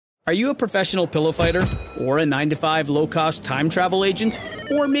Are you a professional pillow fighter? Or a 9-to-5 low-cost time travel agent?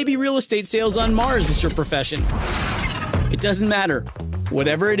 Or maybe real estate sales on Mars is your profession? It doesn't matter.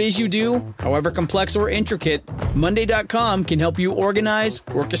 Whatever it is you do, however complex or intricate, Monday.com can help you organize,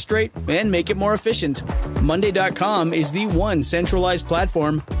 orchestrate, and make it more efficient. Monday.com is the one centralized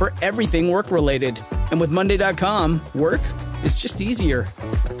platform for everything work-related. And with Monday.com, work is just easier.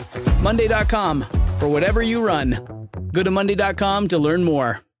 Monday.com, for whatever you run. Go to Monday.com to learn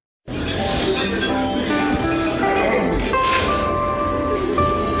more.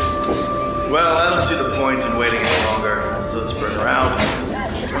 Well, I don't see the point in waiting any longer. So let's bring her out.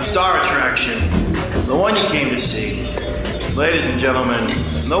 The star attraction, the one you came to see. Ladies and gentlemen,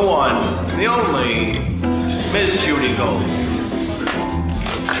 the one, the only, Miss Judy Gold.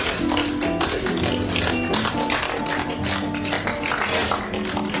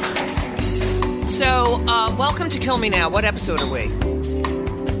 So, welcome to Kill Me Now. What episode are we?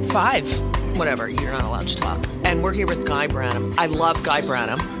 5. Whatever, you're not allowed to talk. And we're here with Guy Branum. I love Guy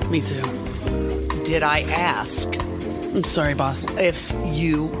Branum. Me too. Did I ask I'm sorry, boss. if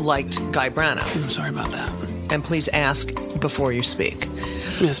you liked Guy Branum? I'm sorry about that. And please ask before you speak.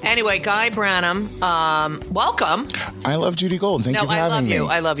 Yes, boss. Anyway, Guy Branum, welcome. I love Judy Gold. Thank you for having me.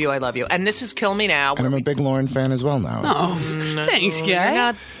 I love you. And this is Kill Me Now. And I'm a big Lauren fan as well now. Oh, thanks, Guy.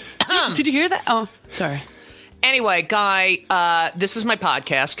 not- Did you hear that? Oh, sorry. Anyway, Guy, this is my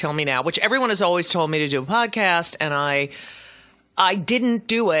podcast, Kill Me Now, which everyone has always told me to do a podcast, and I didn't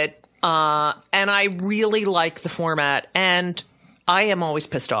do it. And I really like the format, and I am always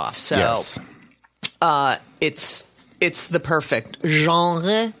pissed off. So Yes. it's the perfect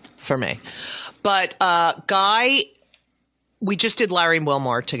genre for me. But Guy, we just did Larry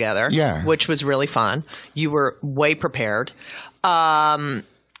Wilmore together, Yeah. which was really fun. You were way prepared.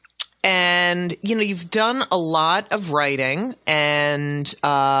 And, you know, you've done a lot of writing, and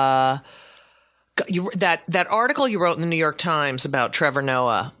that article you wrote in the New York Times about Trevor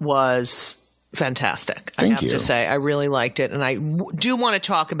Noah was fantastic. I have you. to say, I really liked it, and I do want to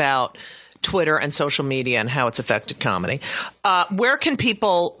talk about Twitter and social media and how it's affected comedy. Where can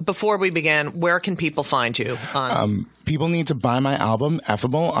people, before we begin, where can people find you? People need to buy my album,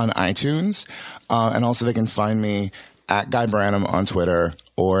 Effable, on iTunes. And also they can find me at Guy Branum on Twitter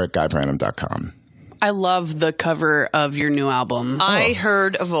or at GuyBranum.com. I love the cover of your new album. I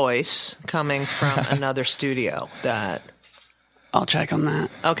heard a voice coming from another studio that... I'll check on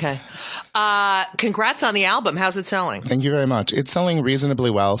that. Okay. Congrats on the album. How's it selling? Thank you very much. It's selling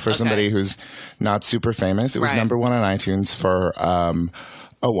reasonably well for somebody who's not super famous. It was Right. #1 on iTunes for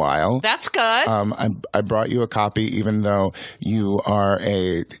a while. That's good. I brought you a copy, even though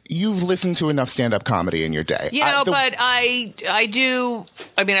you've listened to enough stand-up comedy in your day. You know, but I do.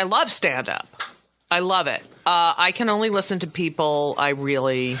 I mean, I love stand-up. I love it. I can only listen to people I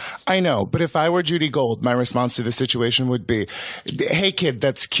know, but if I were Judy Gold, my response to the situation would be, hey, kid,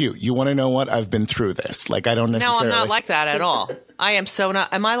 that's cute. You want to know what? I've been through this. Like, I don't necessarily... No, I'm not like that at all. I am so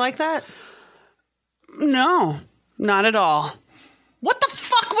not... Am I like that? No, not at all. What the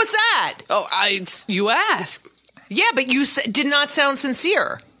fuck was that? Oh, you asked. Yeah, but you did not sound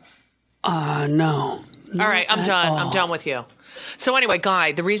sincere. No. All right, I'm done. I'm done with you. So anyway,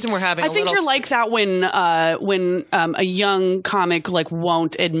 Guy, the reason we're having I think you're like that when a young comic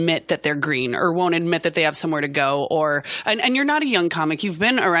won't admit that they're green or won't admit that they have somewhere to go, or and you're not a young comic. You've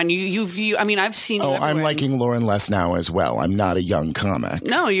been around. I mean, I've seen. Oh, you I'm liking Lauren less now as well. I'm not a young comic.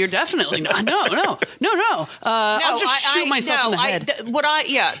 No, you're definitely not. No. I'll just shoot myself in the head.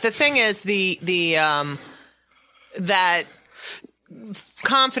 The thing is that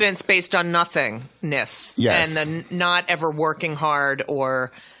confidence based on nothingness, yes, and the not ever working hard,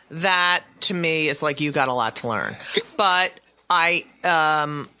 or that to me is like you got a lot to learn. But I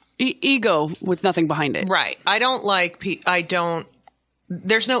ego with nothing behind it, right? I don't like. I don't.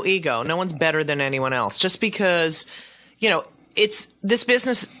 There's no ego. No one's better than anyone else. Just because, this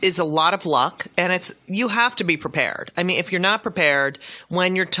business is a lot of luck, and you have to be prepared. I mean, if you're not prepared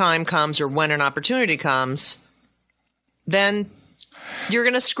when your time comes or when an opportunity comes, then you're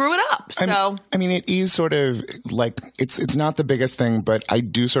going to screw it up. So I mean, it is sort of like it's not the biggest thing, but I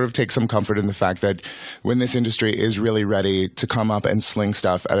do sort of take some comfort in the fact that when this industry is really ready to come up and sling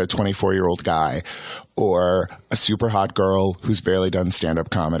stuff at a 24-year-old guy or a super hot girl who's barely done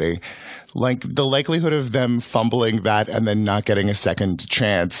stand-up comedy, like the likelihood of them fumbling that and then not getting a second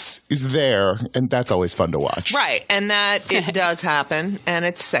chance is there, and that's always fun to watch. Right, and that it does happen, and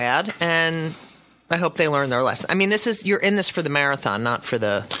it's sad, and I hope they learn their lesson. I mean, you're in this for the marathon, not for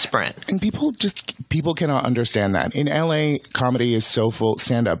the sprint. And people cannot understand that. In LA, comedy is so full,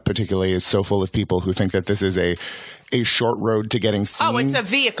 stand-up particularly is so full of people who think that this is a a short road to getting seen. Oh, it's a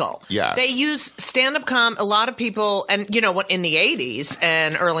vehicle. Yeah. They use stand-up a lot of people, and in the 80s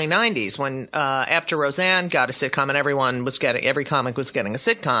and early 90s when after Roseanne got a sitcom and every comic was getting a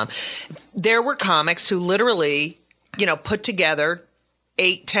sitcom, there were comics who literally, put together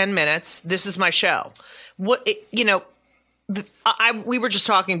 8-10 minutes. This is my show. We were just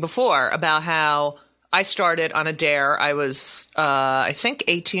talking before about how I started on a dare. I was, I think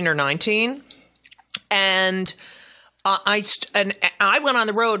 18 or 19. And I went on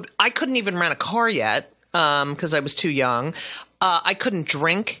the road. I couldn't even rent a car yet because I was too young. I couldn't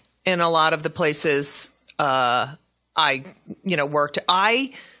drink in a lot of the places I worked.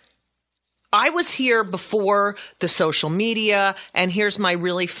 I was here before the social media, and here's my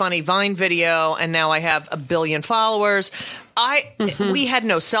really funny Vine video, and now I have 1 billion followers. We had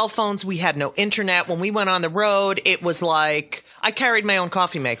no cell phones. We had no internet. When we went on the road, it was like I carried my own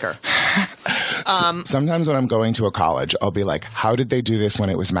coffee maker. Sometimes when I'm going to a college, I'll be like, how did they do this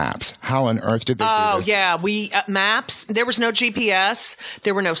when it was maps? How on earth did they do this? Oh, yeah. Maps. There was no GPS.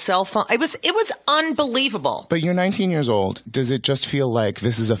 There were no cell phone. It was unbelievable. But you're 19 years old. Does it just feel like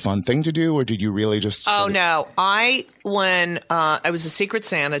this is a fun thing to do, or did you really just... No. When I was a Secret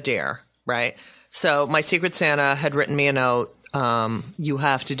Santa dare, right? So my Secret Santa had written me a note. You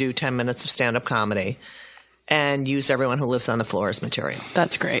have to do 10 minutes of stand-up comedy and use everyone who lives on the floor as material.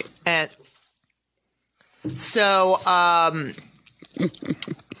 That's great. And so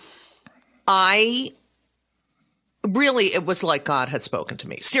it was like God had spoken to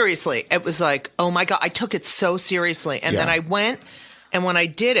me. Seriously. It was like, oh my God, I took it so seriously. And then I went, and when I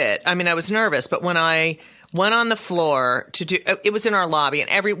did it, I mean, I was nervous, but when I went on the floor to do, it was in our lobby,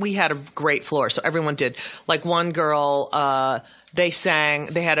 and we had a great floor. So everyone did, like one girl, they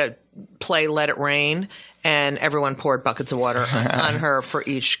had a play Let It Rain, and everyone poured buckets of water on her for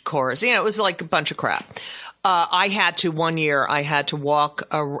each chorus. It was like a bunch of crap. I had to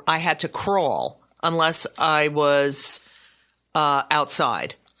crawl unless I was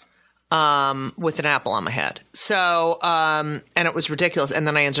outside with an apple on my head. So, and it was ridiculous. And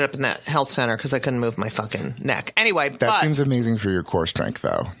then I ended up in the health center because I couldn't move my fucking neck. Anyway, that seems amazing for your core strength,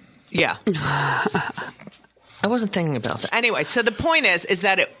 though. Yeah. I wasn't thinking about that. Anyway, so the point is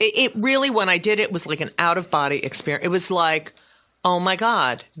that it really, when I did it, was like an out-of-body experience. It was like, oh my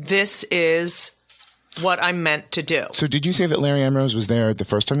God, this is what I'm meant to do. So did you say that Larry Ambrose was there the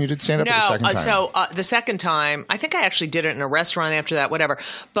first time you did stand-up, or the second time? So the second time, I think I actually did it in a restaurant after that, whatever.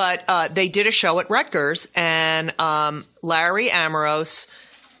 But they did a show at Rutgers, and Larry Ambrose,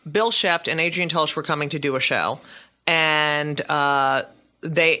 Bill Sheft, and Adrian Tolsch were coming to do a show. And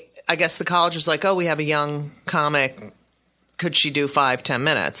I guess the college was like, oh, we have a young comic. Could she do 5-10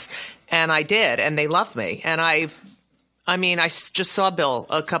 minutes? And I did, and they loved me. And I just saw Bill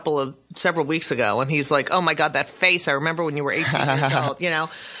several weeks ago, and he's like, oh my God, that face. I remember when you were 18 years old,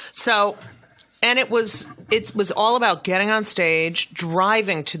 So, and it was all about getting on stage,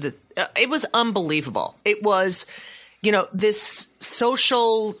 driving to it was unbelievable. It was, this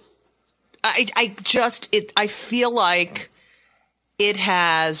social, I feel like it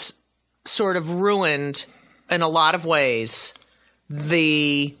has sort of ruined in a lot of ways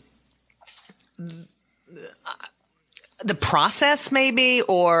the process, maybe,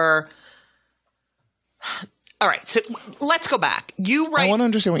 or all right. So let's go back. I want to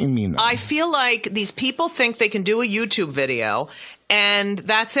understand what you mean, though. I feel like these people think they can do a YouTube video and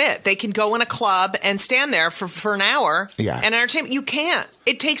that's it. They can go in a club and stand there for an hour and entertain. You can't.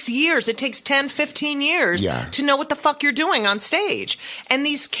 It takes years. It takes 10, 15 years to know what the fuck you're doing on stage. And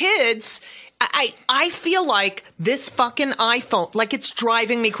these kids, I feel like this fucking iPhone, like it's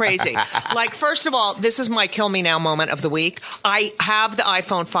driving me crazy. Like, first of all, this is my kill me now moment of the week. I have the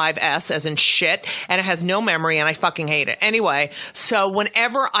iPhone 5S as in shit, and it has no memory, and I fucking hate it. Anyway, so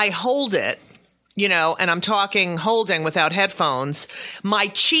whenever I hold it, and I'm talking holding without headphones, my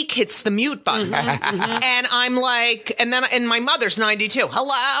cheek hits the mute button. And I'm like, and my mother's 92.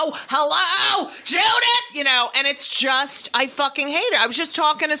 Hello, Judith, and it's just, I fucking hate it. I was just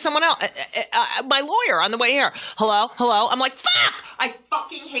talking to someone else, my lawyer on the way here. Hello. I'm like, fuck, I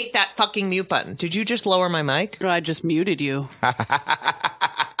fucking hate that fucking mute button. Did you just lower my mic? I just muted you.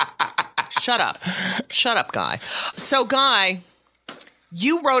 Shut up, Guy. So, Guy,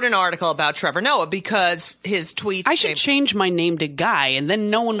 you wrote an article about Trevor Noah because his tweets... I should change my name to Guy, and then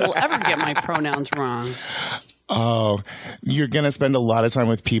no one will ever get my pronouns wrong. Oh, you're going to spend a lot of time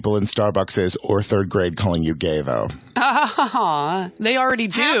with people in Starbucks or third grade calling you gay, though. They already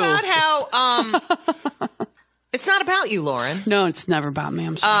do. How about how... it's not about you, Lauren. No, it's never about me.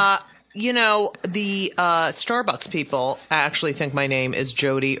 I'm sorry. The Starbucks people actually think my name is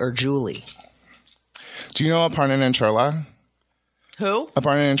Jody or Julie. Do you know Aparna Nancherla? Who?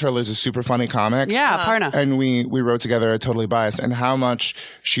 Aparna Nancherla is a super funny comic. Yeah, Aparna. And we wrote together at Totally Biased, and how much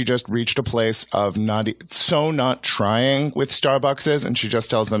she just reached a place of not trying with Starbuckses, and she just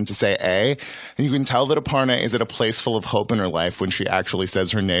tells them to say A. And you can tell that Aparna is at a place full of hope in her life when she actually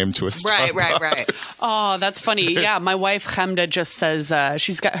says her name to a Starbucks. Right. Oh, that's funny. Yeah, my wife Chemda just says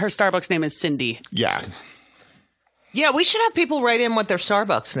she's got her Starbucks name is Cindy. Yeah. Yeah, we should have people write in what their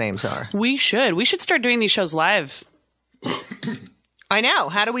Starbucks names are. We should start doing these shows live. I know.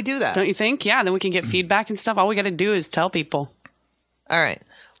 How do we do that? Don't you think? Yeah, then we can get feedback and stuff. All we got to do is tell people. All right.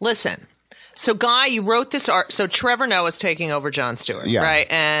 Listen. So, Guy, you wrote this art. So, Trevor Noah's taking over Jon Stewart, right?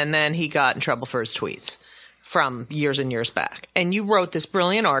 And then he got in trouble for his tweets from years and years back. And you wrote this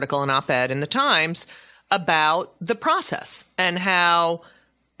brilliant article, an op-ed in the Times about the process and how,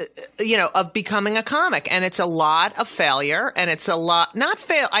 of becoming a comic. And it's a lot of failure, and it's a lot, not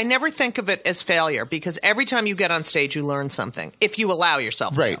fail. I never think of it as failure, because every time you get on stage, you learn something if you allow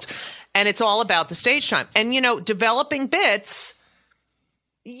yourself to. Right. And it's all about the stage time. And, developing bits,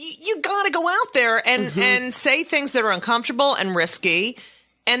 you got to go out there and say things that are uncomfortable and risky.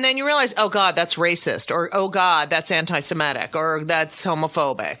 And then you realize, oh, God, that's racist, or, oh, God, that's anti-Semitic, or that's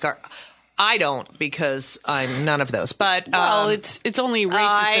homophobic, or I don't, because I'm none of those. But it's only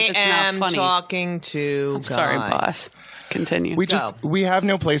racist if it's not funny. I am talking to I'm sorry, boss. Continue. We have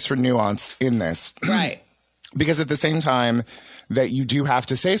no place for nuance in this. Right. Because at the same time that you do have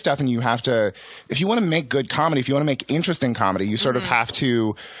to say stuff, and you have to, if you want to make good comedy, if you want to make interesting comedy, you sort of have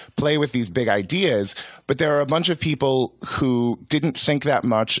to play with these big ideas. But there are a bunch of people who didn't think that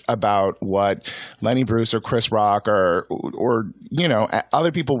much about what Lenny Bruce or Chris Rock or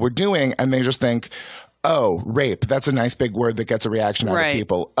other people were doing, and they just think, oh, rape, that's a nice big word that gets a reaction out of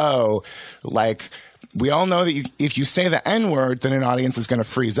people. Oh, like, we all know that if you say the N-word, then an audience is going to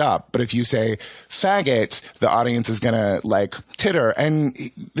freeze up. But if you say faggot, the audience is going to, titter. And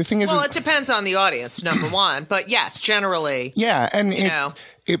the thing is... Well, it depends on the audience, number one. But yes, generally... Yeah, and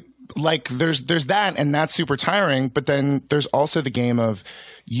there's that, and that's super tiring. But then there's also the game of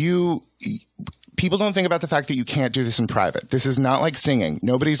people don't think about the fact that you can't do this in private. This is not like singing.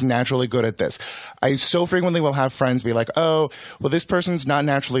 Nobody's naturally good at this. I so frequently will have friends be like, oh, well, this person's not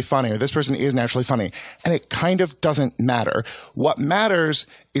naturally funny, or this person is naturally funny. And it kind of doesn't matter. What matters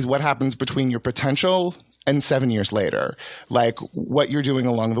is what happens between your potential and 7 years later, like what you're doing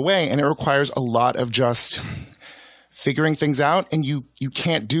along the way. And it requires a lot of just figuring things out. And you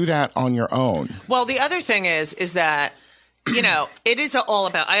can't do that on your own. Well, the other thing is that, it is all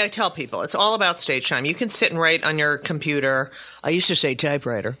about, I tell people, it's all about stage time. You can sit and write on your computer. I used to say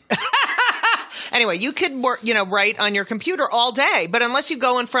typewriter. Anyway, you could write on your computer all day, but unless you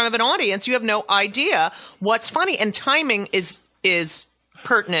go in front of an audience, you have no idea what's funny. And timing is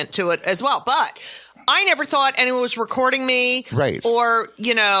pertinent to it as well. But I never thought anyone was recording me, right, or,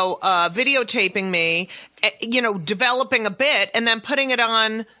 videotaping me, developing a bit and then putting it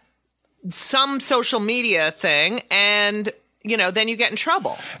on some social media thing, and then you get in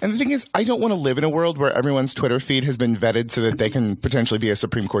trouble. And the thing is, I don't want to live in a world where everyone's Twitter feed has been vetted so that they can potentially be a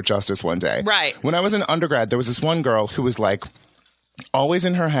Supreme Court justice one day. Right. When I was an undergrad, there was this one girl who was like, always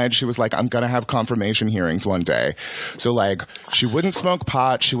in her head, she was like, I'm going to have confirmation hearings one day. So, she wouldn't smoke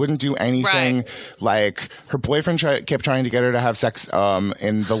pot. She wouldn't do anything. Right. Her boyfriend kept trying to get her to have sex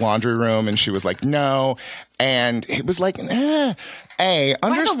in the laundry room, and she was like, no. And it was like, why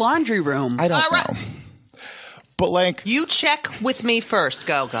the laundry room? I don't know. But you check with me first.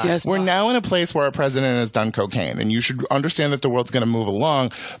 Go, guys. Yes, we're now in a place where our president has done cocaine, and you should understand that the world's going to move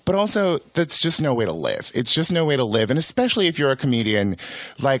along. But also, that's just no way to live. It's just no way to live. And especially if you're a comedian,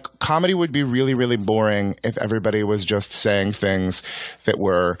 comedy would be really, really boring if everybody was just saying things that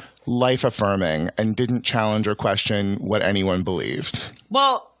were life-affirming and didn't challenge or question what anyone believed.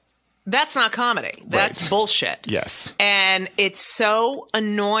 Well, that's not comedy. That's bullshit. Yes. And it's so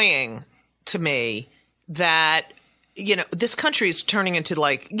annoying to me that, this country is turning into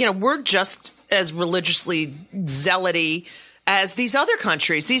we're just as religiously zealoty as these other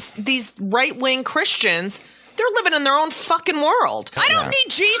countries. These right-wing Christians, they're living in their own fucking world. I don't need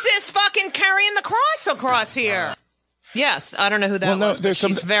Jesus fucking carrying the cross across here. Yes, I don't know who that was, but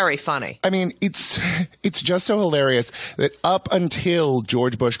she's very funny. I mean, it's just so hilarious that up until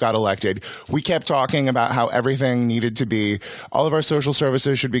George Bush got elected, we kept talking about how everything needed to be, all of our social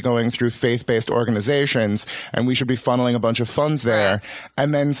services should be going through faith-based organizations, and we should be funneling a bunch of funds there. Right.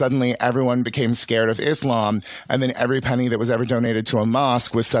 And then suddenly everyone became scared of Islam, and then every penny that was ever donated to a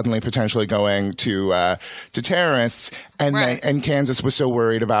mosque was suddenly potentially going to terrorists. And then Kansas was so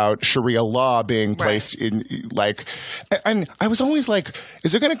worried about Sharia law being placed in And I was always like,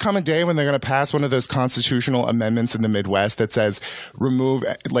 is there going to come a day when they're going to pass one of those constitutional amendments in the Midwest that says remove,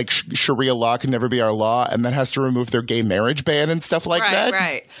 like, Sharia law can never be our law, and that has to remove their gay marriage ban and stuff like that?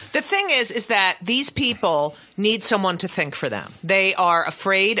 Right. The thing is that these people need someone to think for them. They are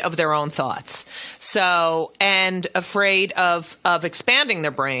afraid of their own thoughts. So, and afraid of expanding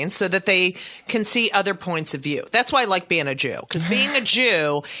their brains so that they can see other points of view. That's why I like being a Jew. Because being a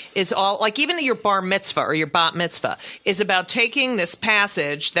Jew is all, like, even your bar mitzvah or your bat mitzvah is about taking this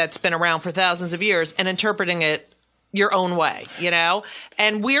passage that's been around for thousands of years and interpreting it your own way, you know?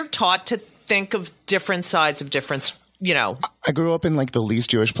 And we're taught to think of different sides of different, you know. I grew up in, like, the least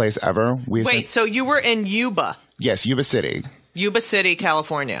Jewish place ever. So you were in Yuba? Yes, Yuba City. Yuba City,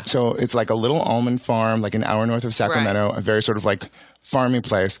 California. So it's like a little almond farm, like an hour north of Sacramento, a very sort of like farming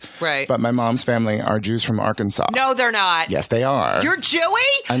place. Right. But my mom's family are Jews from Arkansas. No, they're not. Yes, they are. You're Jewy?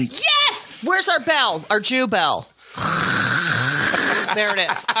 Yes! Where's our bell? Our Jew bell. There it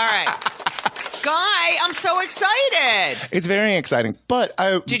is. All right. Guy, I'm so excited. It's very exciting. But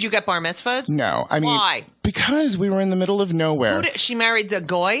Did you get bar mitzvah? No. I mean, why? Because we were in the middle of nowhere. She married the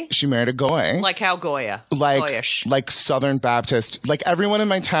goy? She married a goy. Like how Goya? Goyish. Like Southern Baptist. Like everyone in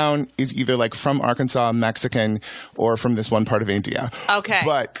my town is either like from Arkansas, Mexican, or from this one part of India. Okay.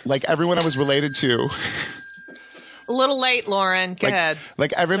 But like everyone I was related to. A little late, Lauren. Go ahead.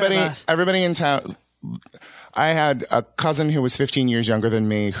 Like everybody in town. I had a cousin who was 15 years younger than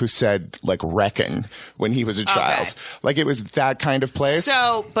me who said, like, reckon when he was a child. Okay. Like, it was that kind of place.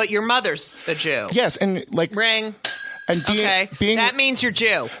 So, but your mother's a Jew. Yes, and, like... Ring. And that means you're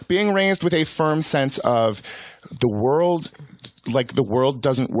Jew. Being raised with a firm sense of the world... Like, the world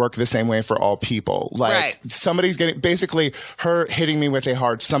doesn't work the same way for all people. Like, somebody's getting... Basically, her hitting me with a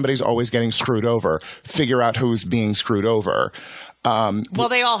heart, somebody's always getting screwed over. Figure out who's being screwed over. Well,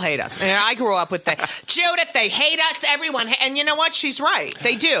 they all hate us. And I grew up with Judith, they hate us, everyone. And you know what? She's right.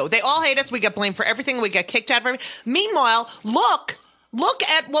 They do. They all hate us. We get blamed for everything. We get kicked out of everything. Meanwhile, look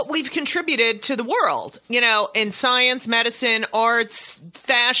at what we've contributed to the world, you know, in science, medicine, arts,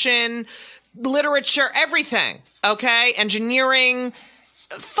 fashion, literature, everything. Okay? Engineering.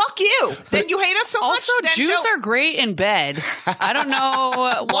 Fuck you. Then you hate us so much. Also, Jews are great in bed. I don't know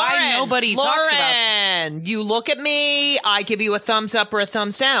why nobody talks about Lauren, you look at me, I give you a thumbs up or a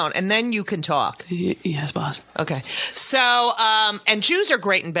thumbs down, and then you can talk. Yes, boss. Okay. So, and Jews are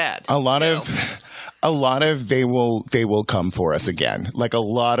great in bed. A lot of they will come for us again. Like a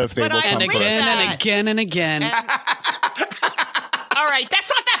lot of they will come for us. And again and again. All right, that's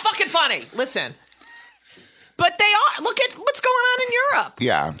not that fucking funny. Listen. But they are. Look at what's going on in Europe.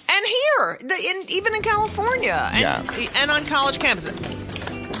 Yeah. And here, even in California. And on college campuses.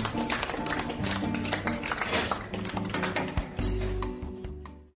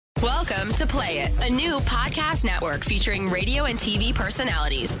 Welcome to Play It, a new podcast network featuring radio and TV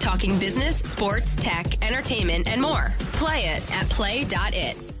personalities talking business, sports, tech, entertainment, and more. Play it at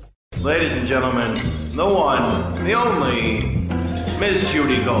play.it. Ladies and gentlemen, the one, the only, Ms.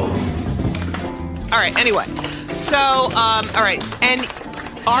 Judy Gold. All right, anyway. So, all right. And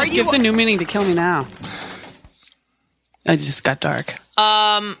are you... gives a new meaning to kill me now. I just got dark.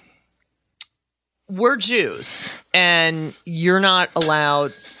 We're Jews, and you're not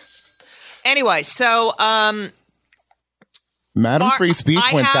allowed... Anyway, so... Madam Free Speech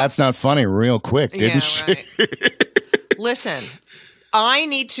that's not funny real quick, didn't she? Right. Listen, I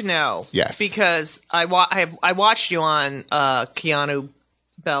need to know. Yes. Because I watched you on Keanu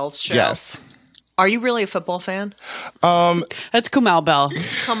Bell's show. Yes. Are you really a football fan? That's Kumail Bell.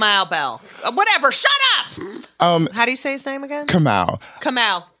 Kumail Bell. Whatever. Shut up. How do you say his name again? Kamau.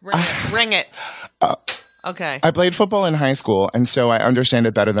 Ring it. Okay. I played football in high school, and so I understand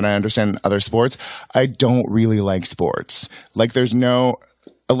it better than I understand other sports. I don't really like sports. Like, there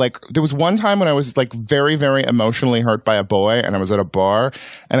was one time when I was like very, very emotionally hurt by a boy, and I was at a bar,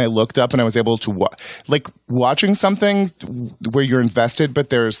 and I looked up and I was able to watching something where you're invested, but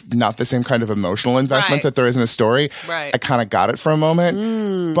there's not the same kind of emotional investment that there is in a story. Right. I kind of got it for a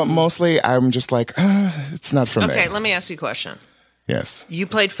moment, but mostly I'm just like, it's not for me. Okay, let me ask you a question. Yes. You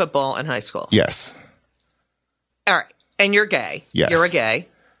played football in high school. Yes. All right, and you're gay. Yes. You're a gay.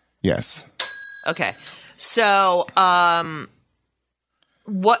 Yes. Okay, so I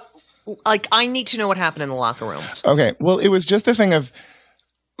need to know what happened in the locker rooms. Okay. Well, it was just the thing of,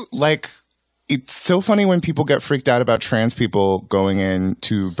 like, it's so funny when people get freaked out about trans people going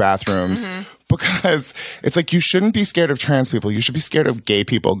into bathrooms because it's like, you shouldn't be scared of trans people. You should be scared of gay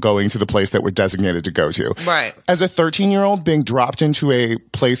people going to the place that we're designated to go to. Right. As a 13-year-old being dropped into a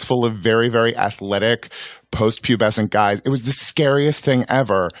place full of very, very athletic, post-pubescent guys, it was the scariest thing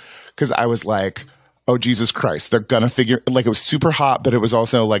ever because I was like, oh, Jesus Christ, they're going to figure, like, it was super hot, but it was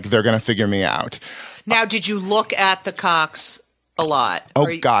also like, they're going to figure me out. Now, did you look at the cocks a lot? Oh,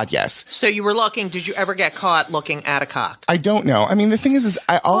 God, yes. So you were looking. Did you ever get caught looking at a cock? I don't know. I mean, the thing is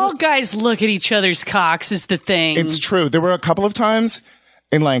all guys look at each other's cocks is the thing. It's true. There were a couple of times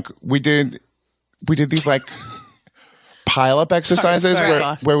in, like, we did these, like, pile-up exercises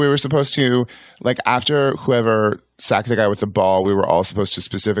where we were supposed to, like, after whoever sacked the guy with the ball, we were all supposed to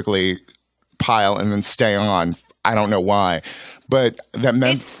specifically pile and then stay on. I don't know why. But that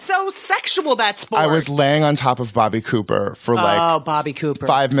meant it's so sexual, that sport. I was laying on top of Bobby Cooper for Bobby Cooper.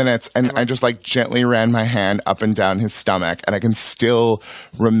 5 minutes, and I just like gently ran my hand up and down his stomach, and I can still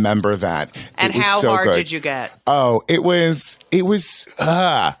remember that. And how so hard good. did you get? Oh, it was the worst.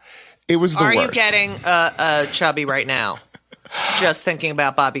 Are you getting chubby right now? Just thinking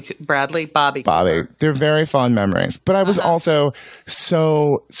about Bobby. Cooper. They're very fond memories. But I was also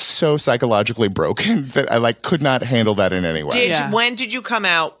so psychologically broken that I like could not handle that in any way. When did you come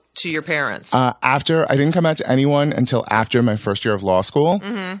out to your parents? After I didn't come out to anyone until after my first year of law school,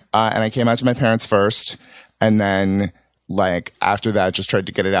 and I came out to my parents first, and then like after that, just tried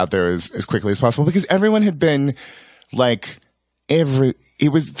to get it out there as quickly as possible because everyone had been like.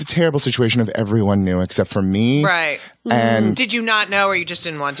 It was the terrible situation of everyone knew except for me. Right. And did you not know or you just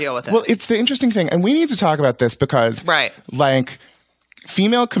didn't want to deal with it? Well, it's the interesting thing. And we need to talk about this because like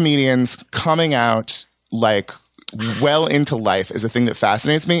female comedians coming out like well into life is a thing that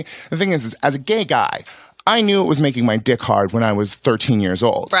fascinates me. The thing is as a gay guy, I knew it was making my dick hard when I was 13 years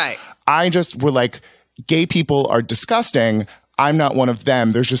old. Right. I just were like, gay people are disgusting. I'm not one of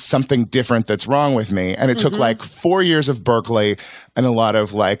them. There's just something different that's wrong with me. And it took like 4 years of Berkeley and a lot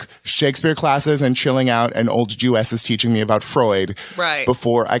of like Shakespeare classes and chilling out and old Jewesses teaching me about Freud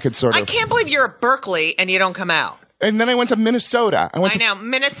before I could sort of... I can't believe you're at Berkeley and you don't come out. And then I went to Minnesota.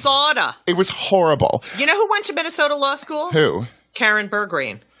 Minnesota. It was horrible. You know who went to Minnesota Law School? Who? Karen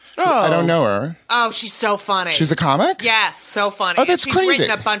Bergreen. Oh. I don't know her. Oh, she's so funny. She's a comic? Yes, so funny. Oh, that's she's crazy. She's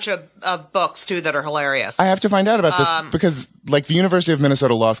written a bunch of books, too, that are hilarious. I have to find out about this because, like, the University of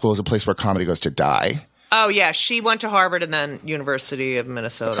Minnesota Law School is a place where comedy goes to die. Oh, yeah. She went to Harvard and then University of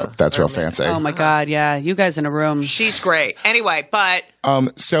Minnesota. Oh, that's real fancy. Oh, my God. Yeah. You guys in a room. She's great. Anyway, but...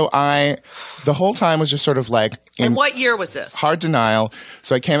 So the whole time was just sort of like... And what year was this? Hard denial.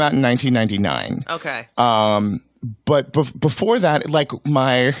 So I came out in 1999. Okay. But before that, like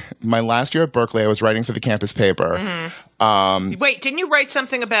my last year at Berkeley, I was writing for the campus paper. Wait, didn't you write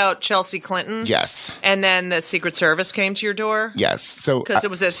something about Chelsea Clinton? Yes. And then the Secret Service came to your door? Yes. So because it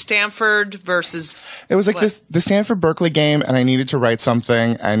was a Stanford versus... It was like the Stanford-Berkeley game, and I needed to write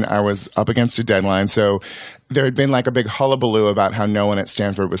something, and I was up against a deadline. So there had been like a big hullabaloo about how no one at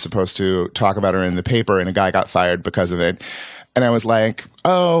Stanford was supposed to talk about her in the paper, and a guy got fired because of it. And I was like,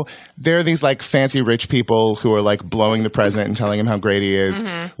 oh, there are these like fancy rich people who are like blowing the president and telling him how great he is.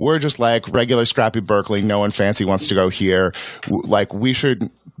 We're just like regular scrappy Berkeley. No one fancy wants to go here. Like we should.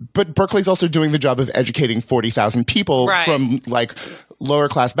 But Berkeley's also doing the job of educating 40,000 people from like lower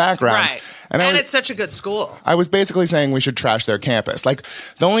class backgrounds. Right. And it's such a good school. I was basically saying we should trash their campus. Like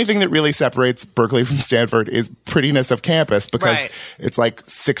the only thing that really separates Berkeley from Stanford is prettiness of campus because it's like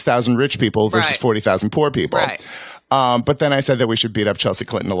 6,000 rich people versus 40,000 poor people. Right. But then I said that we should beat up Chelsea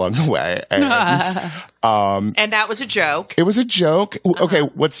Clinton along the way. And that was a joke. It was a joke. Okay,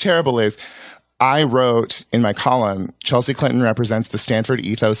 what's terrible is I wrote in my column, Chelsea Clinton represents the Stanford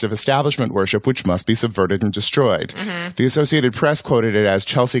ethos of establishment worship, which must be subverted and destroyed. The Associated Press quoted it as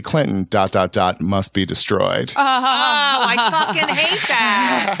Chelsea Clinton ... must be destroyed. Oh, I fucking hate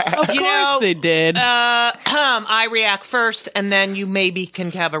that. Of course they did. I react first, and then you maybe can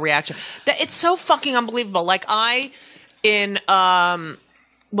have a reaction. It's so fucking unbelievable. Like when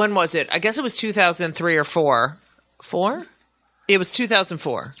was it? I guess it was 2003 or 4. 4? It was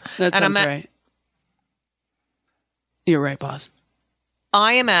 2004. That sounds right. You're right, boss.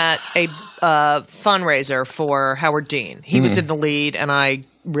 I am at a fundraiser for Howard Dean. He was in the lead, and I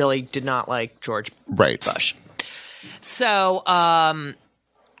really did not like George Bush. So I'm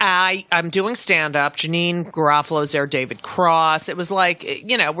doing stand-up. Janine Garofalo's there, David Cross. It was like,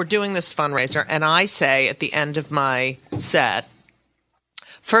 we're doing this fundraiser, and I say at the end of my set,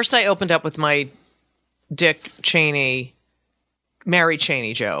 first I opened up with my Dick Cheney, Mary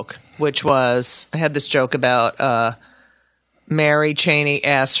Cheney joke, which was, I had this joke about Mary Cheney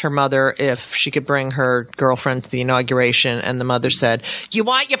asked her mother if she could bring her girlfriend to the inauguration, and the mother said, "You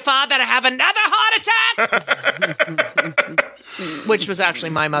want your father to have another heart attack?" Which was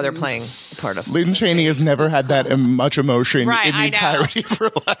actually my mother playing part of. Lynn Cheney has never had that much emotion Right, in the entirety of her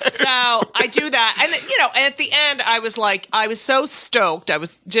life. So I do that, and at the end, I was like, I was so stoked.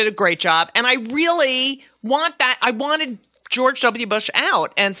 Did a great job, and I really want that. I wanted George W. Bush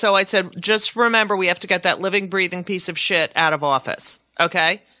out. And so I said, just remember, we have to get that living, breathing piece of shit out of office.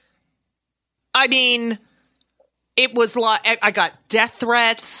 Okay? I mean, it was like, I got death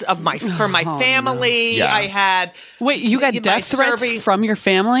threats for my family. No. Yeah. I had. Wait, you got death threats from your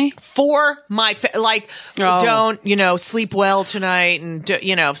family? For my, don't, sleep well tonight. And,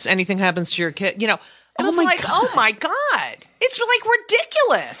 if anything happens to your kid, it was like, God. Oh my God. It's like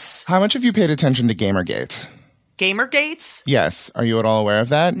ridiculous. How much have you paid attention to Gamergate? Gamergates? Yes. Are you at all aware of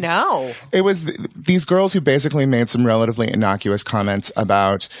that? No. It was these girls who basically made some relatively innocuous comments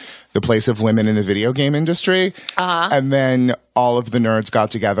about the place of women in the video game industry. Uh-huh. And then all of the nerds got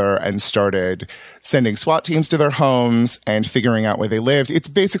together and started sending SWAT teams to their homes and figuring out where they lived. It's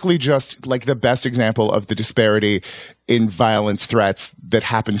basically just like the best example of the disparity in violence threats that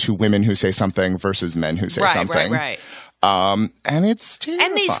happen to women who say something versus men who say something. Right. And it's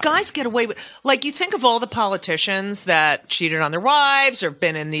terrifying. And these guys get away with, you think of all the politicians that cheated on their wives or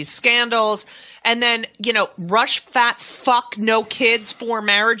been in these scandals, and then, rush, fat, fuck, no kids, 4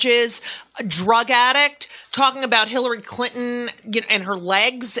 marriages, a drug addict, talking about Hillary Clinton, and her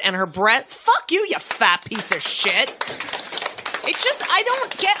legs and her breath. Fuck you fat piece of shit. It's just,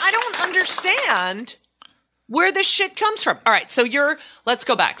 I don't understand where this shit comes from. All right, so let's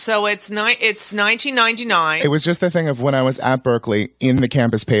go back. So it's 1999. It was just the thing of when I was at Berkeley in the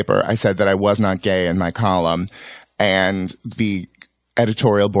campus paper, I said that I was not gay in my column, and the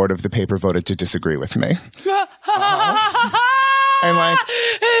editorial board of the paper voted to disagree with me. And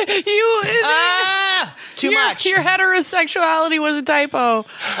too much. Your heterosexuality was a typo.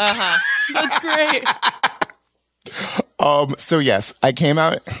 Uh-huh. That's great. So yes, I came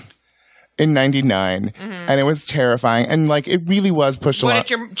out in 99, and it was terrifying, and it really was pushed along. What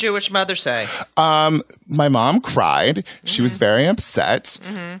did your Jewish mother say? My mom cried. She was very upset.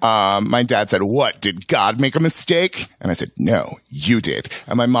 My dad said, "What, did God make a mistake?" And I said, "No, you did."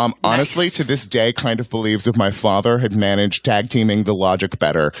 And my mom, honestly, to this day, kind of believes if my father had managed tag teaming the Logic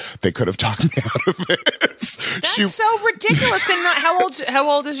better, they could have talked me out of it. That's so ridiculous. And how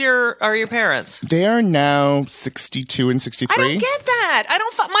old are your parents? They are now 62 and 63. I don't get that.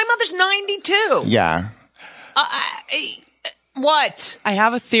 My mother's 92. Yeah. What? I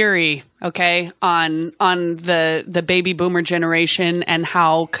have a theory, okay, on the baby boomer generation and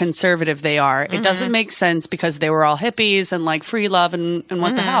how conservative they are. It doesn't make sense because they were all hippies and free love and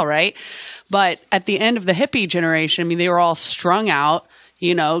what the hell, right? But at the end of the hippie generation, I mean, they were all strung out,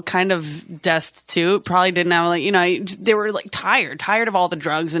 kind of destitute, probably didn't have, they were tired of all the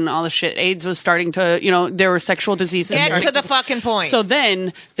drugs and all the shit. AIDS was starting to, there were sexual diseases. Get to the fucking point. So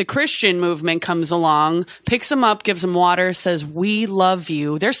then the Christian movement comes along, picks them up, gives them water, says, "We love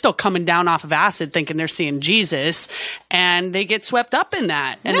you." They're still coming down off of acid thinking they're seeing Jesus, and they get swept up in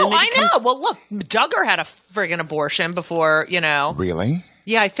that. And no, I know. Well, look, Duggar had a friggin' abortion before, Really?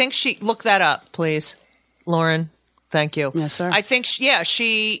 Yeah, I think look that up, please. Lauren. Thank you. Yes, sir. I think,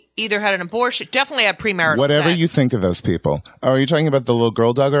 she either had an abortion, definitely had premarital Whatever sex. you think of those people. Are you talking about the little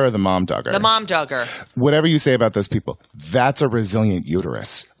girl Duggar or the mom Duggar? The mom Duggar. Whatever you say about those people, that's a resilient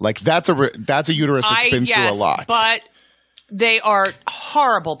uterus. That's a uterus that's been through a lot. But they are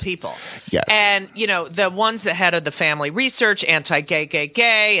horrible people. Yes. And, the ones that head of the family research, anti-gay,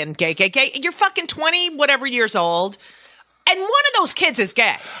 gay, and gay. You're fucking 20 whatever years old. And one of those kids is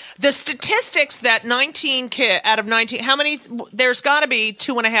gay. The statistics that 19 out of 19, how many? There's got to be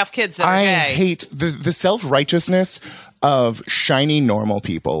 2.5 kids that are gay. I hate the self-righteousness of shiny normal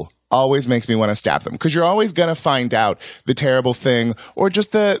people. Always makes me want to stab them, because you're always going to find out the terrible thing or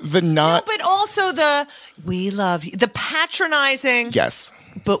just the not. No, but also we love you, the patronizing. Yes.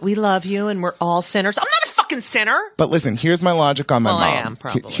 But we love you and we're all sinners. I'm not a fucking sinner. But listen, here's my logic on my mom. I am,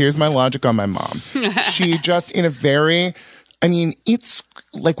 probably. Here's my logic on my mom. She just in a very, it's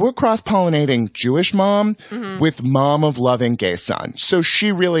we're cross-pollinating Jewish mom with mom of loving gay son. So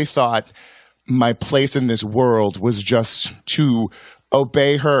she really thought my place in this world was just to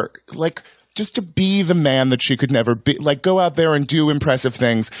obey her, just to be the man that she could never be, go out there and do impressive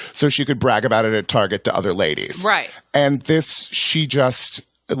things so she could brag about it at Target to other ladies. Right. And this, she just,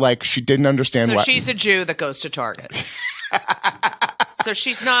 she didn't understand So she's a Jew that goes to Target. So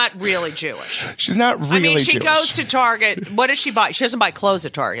she's not really Jewish. She's not really Jewish. She goes to Target. What does she buy? She doesn't buy clothes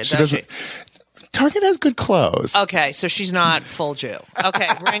at Target, does she? Target has good clothes. Okay, so she's not full Jew. Okay,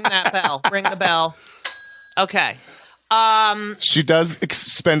 ring that bell. Ring the bell. Okay. She does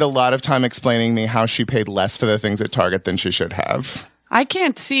spend a lot of time explaining me how she paid less for the things at Target than she should have. I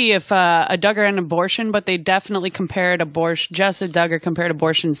can't see if a Duggar and abortion, but they definitely compared abortion. Jess and Duggar compared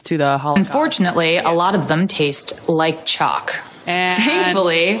abortions to the Holocaust. Unfortunately, a lot of them taste like chalk. And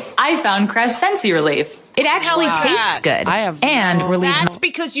Thankfully, I found Crescency Relief. It actually tastes good. I have and relieves. That's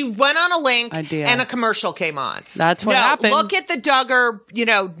because you went on a link idea. and a commercial came on. That's what happened. Look at the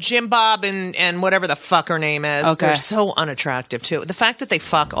Duggar, Jim Bob and whatever the fuck her name is. Okay. They're so unattractive too. The fact that they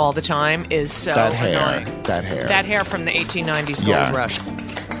fuck all the time is so That hair. annoying. That hair from the 1890s gold rush.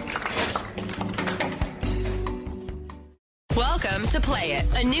 Welcome to Play It,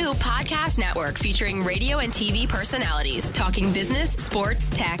 a new podcast network featuring radio and TV personalities talking business, sports,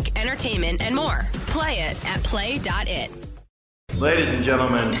 tech, entertainment, and more. Play it at play.it. Ladies and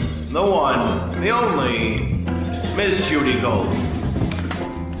gentlemen, the one, the only, Miss Judy Gold.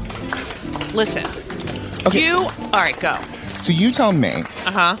 Listen. Okay. All right, go. So you tell me.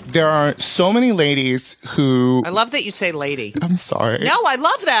 Uh-huh. There are so many ladies who... I love that you say lady. I'm sorry. No, I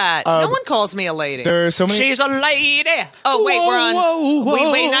love that. No one calls me a lady. There are so many... She's a lady. Oh, wait, we're on... whoa.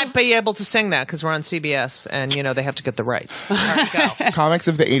 We may not be able to sing that because we're on CBS and, they have to get the rights. All right, go. Comics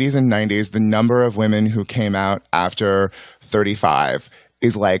of the 80s and 90s, the number of women who came out after 35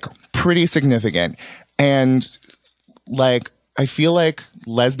 is, pretty significant. And, I feel like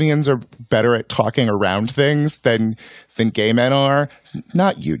lesbians are better at talking around things than gay men are.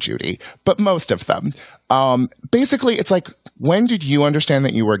 Not you, Judy, but most of them. Basically, it's when did you understand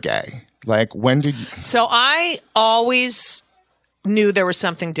that you were gay? When did you... So I always knew there was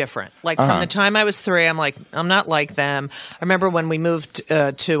something different. From the time I was 3, I'm not like them. I remember when we moved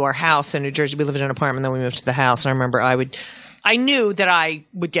to our house in New Jersey, we lived in an apartment, then we moved to the house. And I remember I knew that I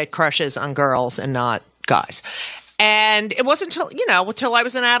would get crushes on girls and not guys. And it wasn't until I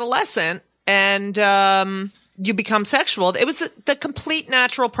was an adolescent and you become sexual. It was the complete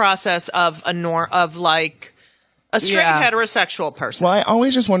natural process of a straight heterosexual person. Well, I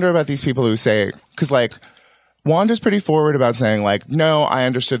always just wonder about these people who say, because Wanda's pretty forward about saying no, I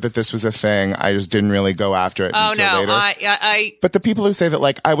understood that this was a thing. I just didn't really go after it until later. But the people who say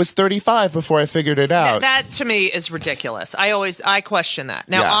that I was 35 before I figured it out. That to me is ridiculous. I question that.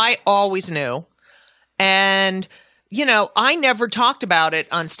 Now, I always knew. And... I never talked about it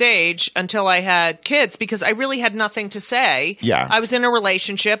on stage until I had kids because I really had nothing to say. Yeah. I was in a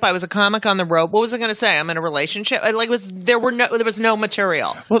relationship. I was a comic on the road. What was I going to say? I'm in a relationship. There was no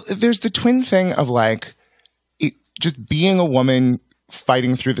material. Well, there's the twin thing of just being a woman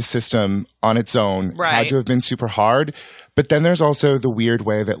fighting through the system on its own had to have been super hard. But then there's also the weird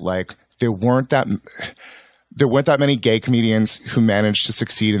way that there weren't that many gay comedians who managed to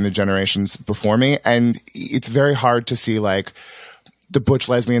succeed in the generations before me. And it's very hard to see the butch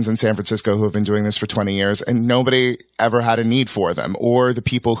lesbians in San Francisco who have been doing this for 20 years and nobody ever had a need for them. Or the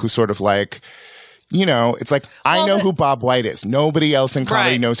people who sort of it's I know who Bob White is. Nobody else in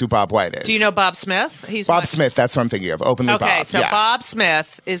comedy knows who Bob White is. Do you know Bob Smith? Bob Smith, that's what I'm thinking of. Openly Bob. Okay, so Bob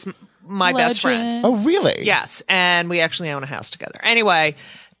Smith is my best friend. Oh, really? Yes, and we actually own a house together. Anyway,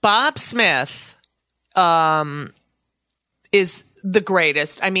 Bob Smith... is the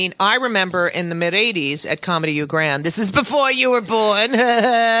greatest. I mean, I remember in the mid-'80s at Comedy U Grand. This is before you were born. In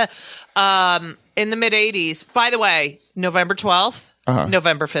the mid-'80s. By the way, November 12th,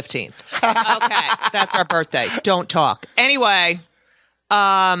 November 15th. Okay, that's our birthday. Don't talk. Anyway,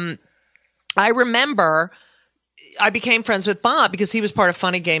 I remember... I became friends with Bob because he was part of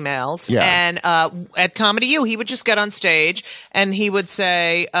Funny Gay Males. Yeah. And at Comedy U, he would just get on stage and he would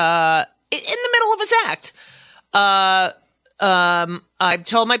say... in the middle of his act, I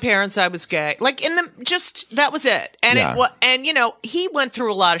told my parents I was gay. That was it. And he went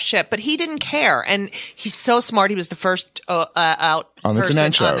through a lot of shit, but he didn't care. And he's so smart. He was the first out on the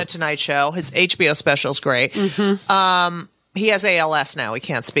Tonight Show. On the Tonight Show. His HBO special is great. Mm-hmm. He has ALS now. He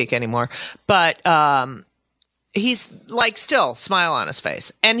can't speak anymore. But he's still smile on his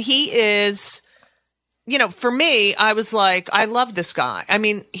face, and he is. For me, I was I love this guy. I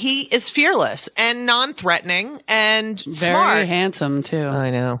mean, he is fearless and non-threatening and smart. Very handsome, too.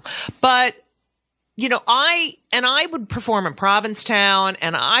 I know. But, I would perform in Provincetown,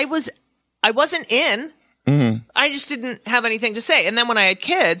 and I wasn't in. Mm-hmm. I just didn't have anything to say. And then when I had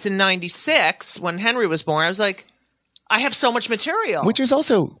kids in 96, when Henry was born, I was I have so much material. Which is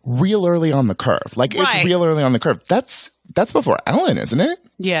also real early on the curve. It's real early on the curve. That's before Ellen, isn't it?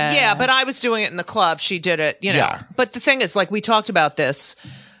 Yeah. Yeah, but I was doing it in the club. She did it, Yeah. But the thing is, we talked about this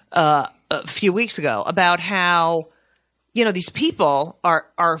a few weeks ago, about how, these people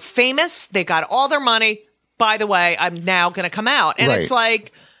are famous. They got all their money. By the way, I'm now going to come out. And it's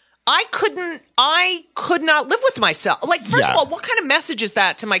like, I could not live with myself. Like, first of all, what kind of message is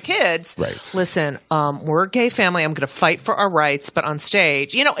that to my kids? Right. Listen, we're a gay family. I'm going to fight for our rights, but on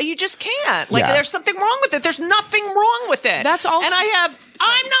stage, you just can't. Like, there's something wrong with it. There's nothing wrong with it. That's also. And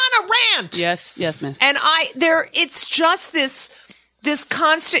I'm not a rant. Yes, miss. And it's just this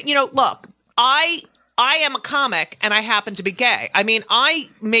constant, look, I am a comic and I happen to be gay. I mean, I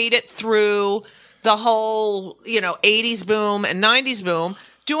made it through the whole, 80s boom and 90s boom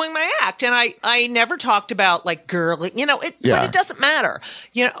doing my act. And I never talked about like girly, but it doesn't matter,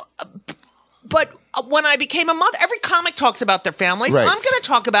 but when I became a mother, every comic talks about their family. So I'm going to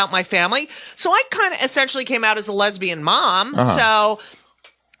talk about my family. So I kind of essentially came out as a lesbian mom. So,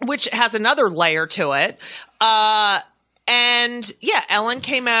 which has another layer to it. And Ellen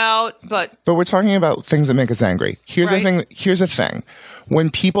came out, but we're talking about things that make us angry. Here's the thing. When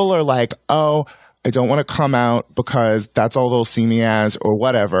people are like, oh, I don't want to come out because that's all they'll see me as or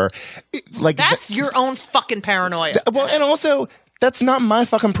whatever. That's your own fucking paranoia. Well, and also, that's not my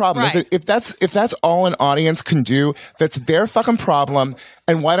fucking problem. Right. If that's all an audience can do, that's their fucking problem.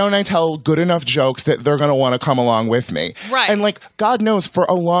 And why don't I tell good enough jokes that they're going to want to come along with me? Right. And God knows, for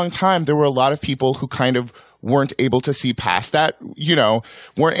a long time, there were a lot of people who kind of weren't able to see past that,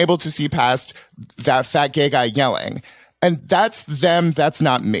 weren't able to see past that fat gay guy yelling. And that's them. That's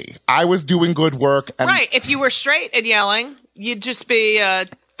not me. I was doing good work. And right. If you were straight and yelling, you'd just be a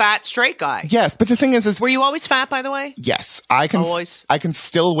fat straight guy. Yes. But the thing is were you always fat, by the way? Yes. I can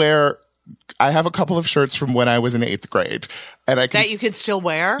still wear. I have a couple of shirts from when I was in 8th grade. And that you could still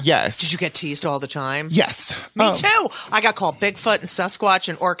wear? Yes. Did you get teased all the time? Yes. Me too. I got called Bigfoot and Sasquatch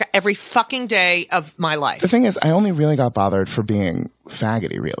and Orca every fucking day of my life. The thing is, I only really got bothered for being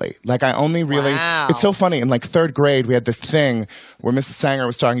faggoty, really. I only really... Wow. It's so funny. In 3rd grade, we had this thing where Mrs. Sanger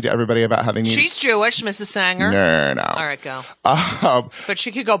was talking to everybody about how they need... She's Jewish, Mrs. Sanger. No. All right, go. But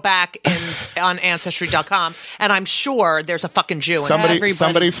she could go back on Ancestry.com, and I'm sure there's a fucking Jew in there.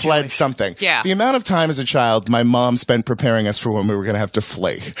 Somebody fled Jewish. something. Yeah. The amount of time as a child my mom spent preparing us for when we were going to have to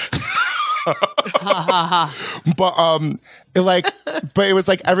flee. But it was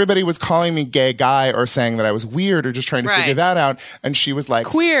like everybody was calling me gay guy or saying that I was weird or just trying to figure that out. And she was like,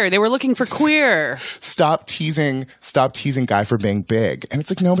 queer. They were looking for queer. Stop teasing Guy for being big. And it's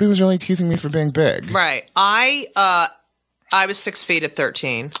like, nobody was really teasing me for being big. Right. I was 6 feet at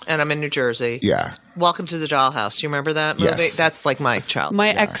 13 and I'm in New Jersey. Yeah. Welcome to the Dollhouse. Do you remember that movie? Yes. That's like my child. My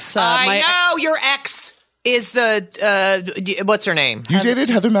ex. I know your ex is the what's her name? You dated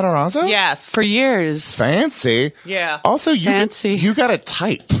Heather Matarazzo? Yes, for years. Fancy. Yeah. Also, you got a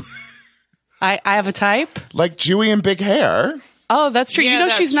type. I have a type, like Jewy and big hair. Oh, that's true. Yeah,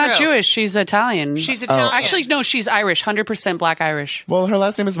 she's not Jewish. She's Italian. She's Italian. Actually, no, she's Irish. 100% Black Irish. Well, her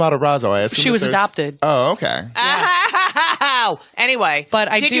last name is Matarazzo. I assume she was adopted. Oh, okay. Anyway,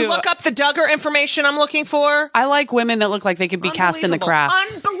 but did you look up the Duggar information I'm looking for? I like women that look like they could be cast in the craft.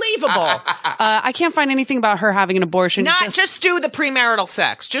 Unbelievable. I can't find anything about her having an abortion. Just do the premarital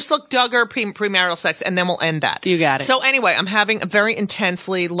sex. Just look Duggar premarital sex, and then we'll end that. You got it. So anyway, I'm having a very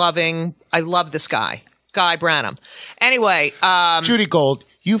intensely loving. I love this guy. Guy Branum. Anyway, Judy Gold,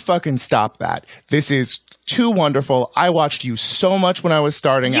 you fucking stop that. This is too wonderful. I watched you so much when I was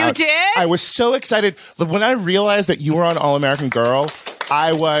starting out. You did? I was so excited. When I realized that you were on All American Girl,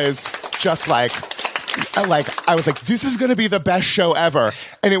 I was just I was like, this is going to be the best show ever.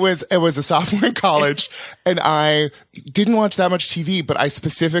 And it was a sophomore in college, and I didn't watch that much TV, but I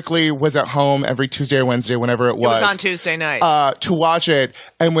specifically was at home every Tuesday or Wednesday, whenever it was. It was on Tuesday night. To watch it.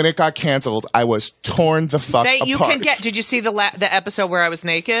 And when it got canceled, I was torn the fuck apart. Did you see the episode where I was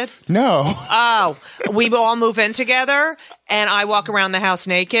naked? No. Oh, we all move in together, and I walk around the house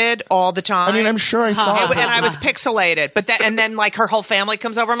naked all the time. I mean, I'm sure I saw it. And I was pixelated. But and then her whole family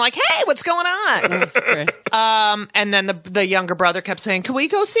comes over. I'm like, hey, what's going on? That's great. And then the younger brother kept saying, can we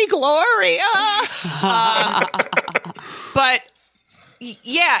go see Gloria? But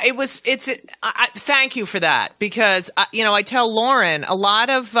yeah, thank you for that, because I tell Lauren a lot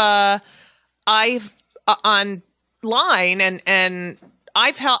of I've online and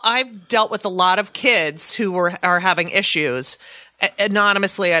I've dealt with a lot of kids who are having issues.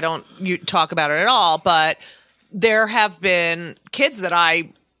 Anonymously, I don't talk about it at all, but there have been kids that I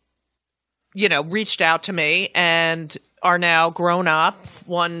reached out to me and are now grown up.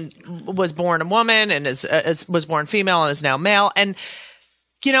 One was born a woman and was born female and is now male. And,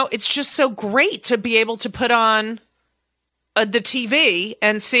 it's just so great to be able to put on the TV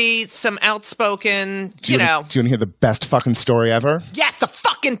and see some outspoken, Do you want to hear the best fucking story ever? Yes, the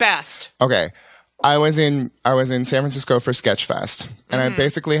fucking best. Okay. I was in San Francisco for Sketchfest, and I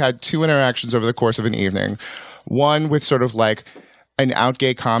basically had 2 interactions over the course of an evening. One with sort of like an out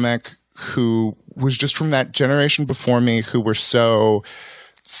gay comic who was just from that generation before me, who were so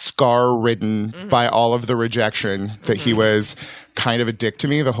scar-ridden by all of the rejection that he was kind of a dick to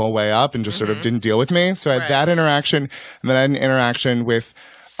me the whole way up and just sort of didn't deal with me. So I had that interaction, and then I had an interaction with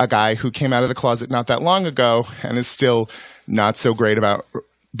a guy who came out of the closet not that long ago and is still not so great about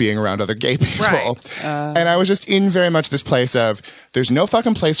being around other gay people. Right. And I was just in very much this place of, there's no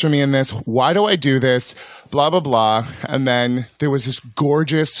fucking place for me in this. Why do I do this? Blah, blah, blah. And then there was this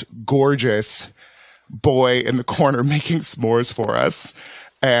gorgeous, gorgeous boy in the corner making s'mores for us.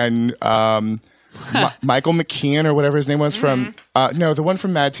 And Michael McKean or whatever his name was from, no, the one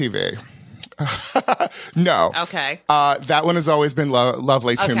from Mad TV. No. Okay. That one has always been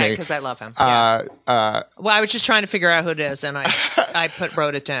lovely to me. Okay, because I love him. Well, I was just trying to figure out who it is, and I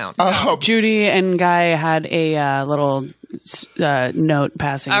wrote it down. Judy and Guy had a little note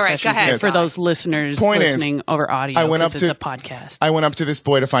passing session go ahead. for those listeners listening over audio because it's a podcast. I went up to this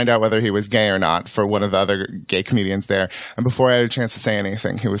boy to find out whether he was gay or not for one of the other gay comedians there. And before I had a chance to say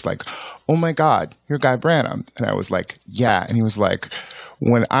anything, he was like, "Oh my God, you're Guy Branum." And I was like, "Yeah." And he was like,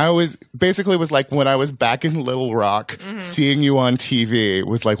 when I was back in Little Rock, seeing you on TV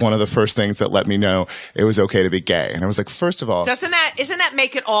was like one of the first things that let me know it was okay to be gay. And I was like, first of all, isn't that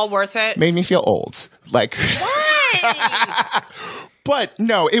make it all worth it? Made me feel old. Like, why? But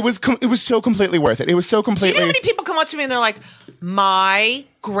no, it was so completely worth it. It was so completely. Do you know how many people come up to me and they're like, "My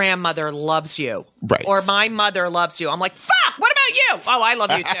grandmother loves you," right? Or "My mother loves you." I'm like, "Fuck! What about you?" "Oh, I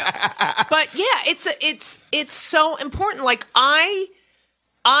love you too." But yeah, it's so important. Like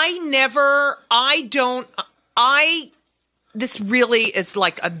this really is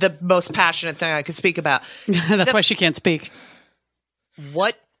like the most passionate thing I could speak about. That's why she can't speak.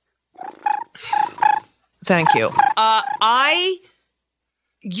 What? Thank you.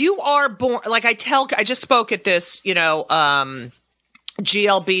 You are born, like I just spoke at this,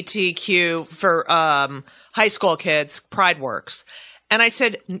 GLBTQ for high school kids, Pride Works. And I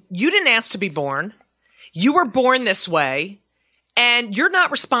said, you didn't ask to be born. You were born this way. And you're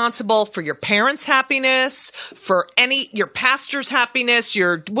not responsible for your parents' happiness, for your pastor's happiness,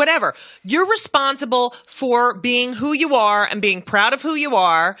 your whatever. You're responsible for being who you are and being proud of who you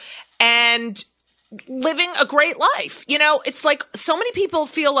are and living a great life. It's like so many people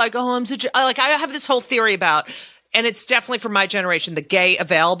feel like, oh, I have this whole theory about, and it's definitely for my generation, the gay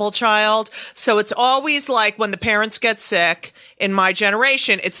available child. So it's always like when the parents get sick in my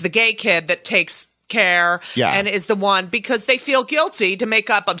generation, it's the gay kid that takes care and is the one because they feel guilty to make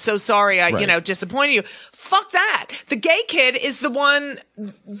up. I'm so sorry I disappointed you. Fuck that. The gay kid is the one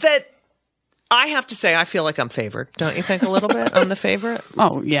that I have to say I feel like I'm favored. Don't you think a little bit? I'm the favorite?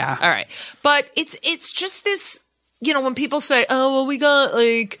 Oh yeah. All right. But it's just this, when people say, "Oh, well, we got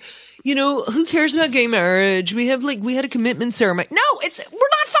who cares about gay marriage? We had a commitment ceremony." No, we're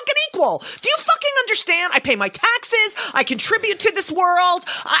not fucking equal. Do you fucking understand? I pay my taxes. I contribute to this world.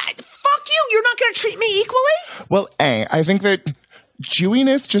 Fuck you. You're not going to treat me equally? Well, I think that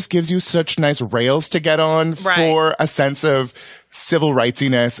Jewiness just gives you such nice rails to get on for a sense of civil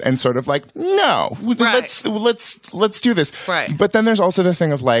rightsiness and sort of like, no, let's do this. Right. But then there's also the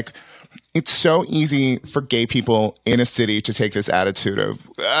thing of like, it's so easy for gay people in a city to take this attitude of,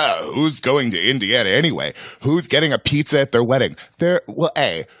 who's going to Indiana anyway? Who's getting a pizza at their wedding?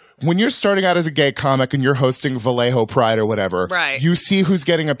 When you're starting out as a gay comic and you're hosting Vallejo Pride or whatever, you see who's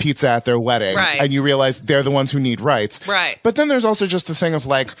getting a pizza at their wedding and you realize they're the ones who need rights. Right. But then there's also just the thing of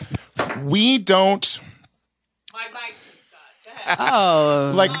like, we don't. My mic is gone.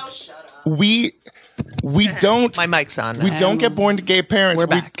 Oh. Like, we don't. My mic's on. We don't get born to gay parents. We're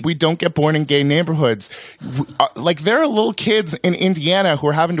back. We don't get born in gay neighborhoods. There are little kids in Indiana who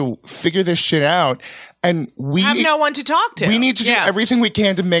are having to figure this shit out. And we have no one to talk to. We need to do everything we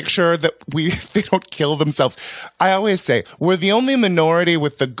can to make sure that they don't kill themselves. I always say we're the only minority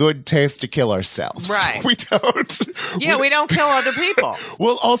with the good taste to kill ourselves. Right. We don't. Yeah, we don't kill other people.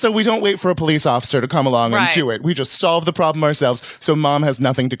 Well, also, we don't wait for a police officer to come along and do it. We just solve the problem ourselves so mom has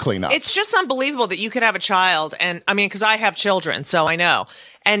nothing to clean up. It's just unbelievable that you could have a child, and I mean, because I have children, so I know,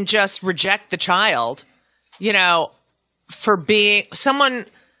 and just reject the child, for being someone.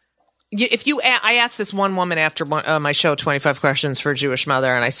 I asked this one woman after my show, 25 Questions for a Jewish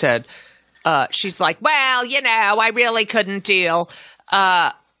Mother, and I said, she's like, well, I really couldn't deal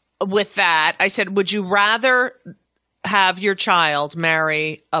with that. I said, would you rather have your child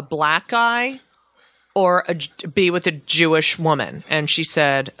marry a black guy or be with a Jewish woman? And she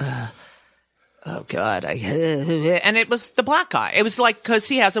said, oh God, and it was the black guy. It was like, cause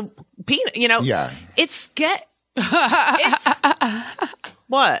he has a penis, Yeah. it's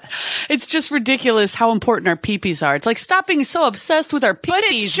what? It's just ridiculous how important our peepees are. It's like, stop being so obsessed with our peepees, But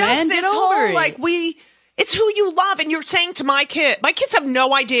it's just man. this Get over whole, it. like, it's who you love. And you're saying to my kids have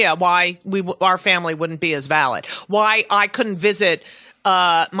no idea why our family wouldn't be as valid. Why I couldn't visit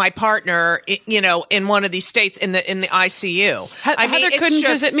my partner, in one of these states in the ICU. Heather couldn't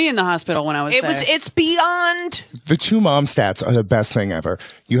visit me in the hospital when I was there. It's beyond. The 2 mom stats are the best thing ever.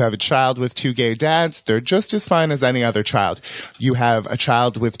 You have a child with 2 gay dads. They're just as fine as any other child. You have a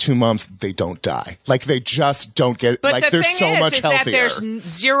child with 2 moms. They don't die. Like, they just don't get, But like, the they're thing so much is healthier. that there's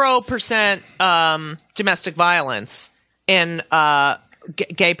 0% domestic violence in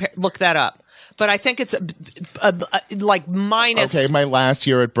gay. Look that up. But I think it's like minus. Okay, my last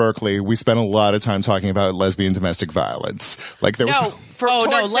year at Berkeley, we spent a lot of time talking about lesbian domestic violence. Like, there was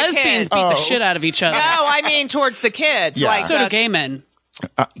lesbians beat the shit out of each other. No, I mean towards the kids. Yeah. Like, So do gay men.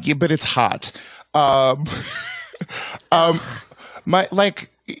 yeah, but it's hot. My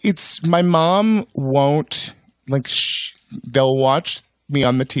mom won't, like, they'll watch me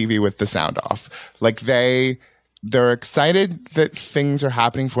on the TV with the sound off. Like, they're excited that things are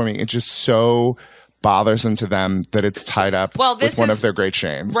happening for me. It's just so bothersome to them that it's tied up with one of their great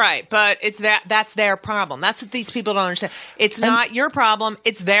shames. Right, but that's their problem. That's what these people don't understand. It's not your problem,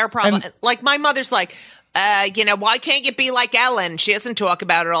 it's their problem. Like, my mother's like, why can't you be like Ellen? She doesn't talk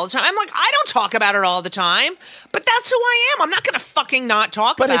about it all the time. I'm like, I don't talk about it all the time, but that's who I am. I'm not going to fucking not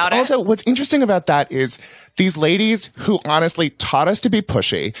talk about it. But it's also, what's interesting about that is these ladies who honestly taught us to be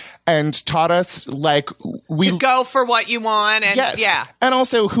pushy and taught us, like, to go for what you want. And yes. Yeah. And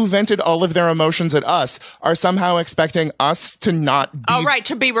also who vented all of their emotions at us are somehow expecting us to not be. Oh, right.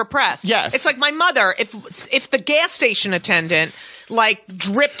 To be repressed. Yes. It's like my mother, if the gas station attendant like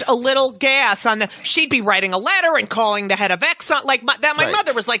dripped a little gas on she'd be writing a letter and calling the head of Exxon. Like my Right.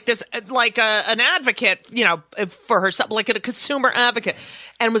 mother was like this, like an advocate, for herself, like a consumer advocate,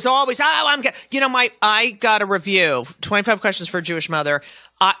 and was always, I got a review, 25 Questions for a Jewish Mother.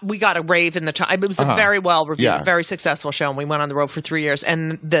 We got a rave in the time. It was a very well reviewed, very successful show, and we went on the road for 3 years.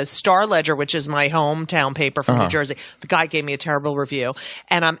 And the Star Ledger, which is my hometown paper from New Jersey, the guy gave me a terrible review.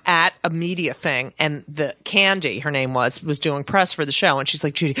 And I'm at a media thing, and the Candy, her name was doing press for the show, and she's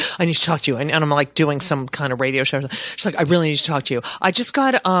like, Judy, I need to talk to you. And I'm like doing some kind of radio show. She's like, I really need to talk to you. I just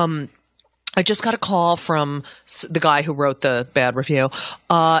got a call from the guy who wrote the bad review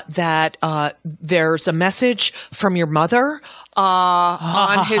that there's a message from your mother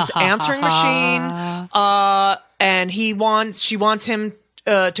on his answering machine, and she wants him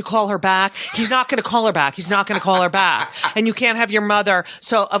to call her back. He's not going to call her back. And you can't have your mother.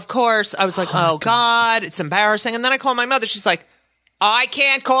 So, of course, I was like, oh, God, it's embarrassing. And then I called my mother. She's like, I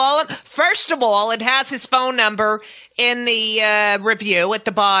can't call him. First of all, it has his phone number in the review at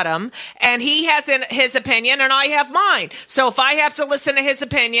the bottom, and he has his opinion, and I have mine. So if I have to listen to his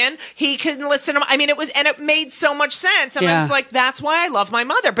opinion, he can listen to. It made so much sense, and I was like, that's why I love my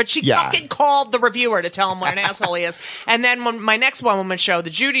mother. But she fucking called the reviewer to tell him what an asshole he is. And then when my next one-woman show, the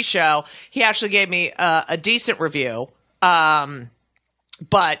Judy show, he actually gave me a decent review.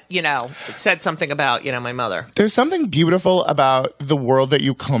 But, it said something about, my mother. There's something beautiful about the world that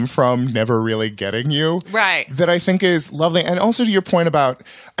you come from never really getting you. Right. That I think is lovely. And also to your point about,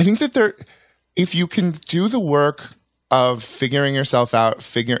 I think that if you can do the work of figuring yourself out,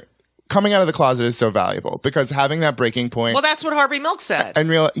 coming out of the closet is so valuable because having that breaking point. Well, that's what Harvey Milk said. And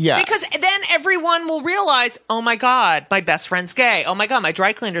because then everyone will realize, oh my God, my best friend's gay. Oh my God, my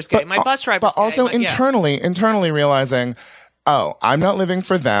dry cleaner's gay. My bus driver's gay. But also internally realizing, oh, I'm not living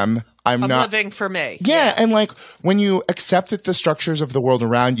for them. I'm not living for me. Yeah, and like when you accept that the structures of the world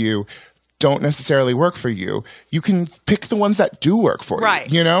around you don't necessarily work for you, you can pick the ones that do work for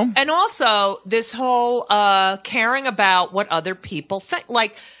you, And also this whole caring about what other people think.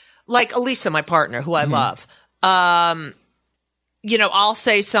 Like Elisa, my partner, who I love. I'll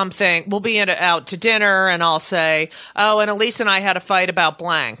say something. We'll be out to dinner, and I'll say, "Oh, and Elisa and I had a fight about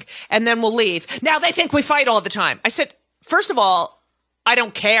blank," and then we'll leave. Now they think we fight all the time. I said, first of all, I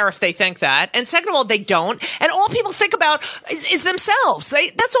don't care if they think that. And second of all, they don't. And all people think about is themselves.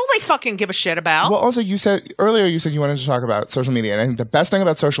 That's all they fucking give a shit about. Well, also, you said you wanted to talk about social media. And I think the best thing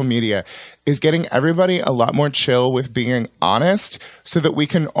about social media is getting everybody a lot more chill with being honest so that we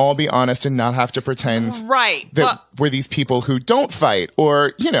can all be honest and not have to pretend that we're these people who don't fight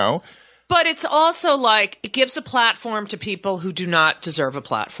or, But it's also like it gives a platform to people who do not deserve a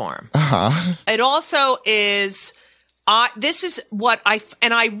platform. It also is... this is what I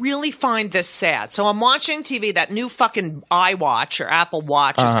really find this sad. So I'm watching TV, that new fucking iWatch or Apple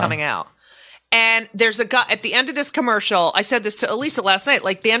Watch is coming out. And there's a guy at the end of this commercial. I said this to Elisa last night.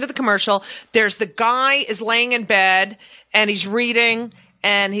 Like the end of the commercial, there's the guy is laying in bed and he's reading,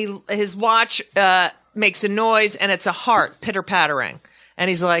 and his watch makes a noise, and it's a heart pitter pattering, and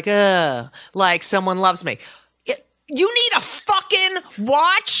he's like, like someone loves me. You need a fucking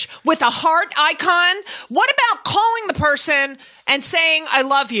watch with a heart icon? What about calling the person and saying, I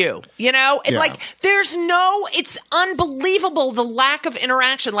love you? You know? Yeah. Like, it's unbelievable the lack of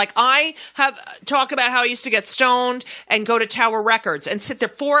interaction. Like, I talk about how I used to get stoned and go to Tower Records and sit there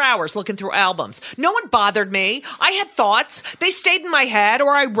 4 hours looking through albums. No one bothered me. I had thoughts. They stayed in my head,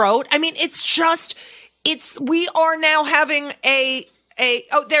 or I wrote. I mean, we are now having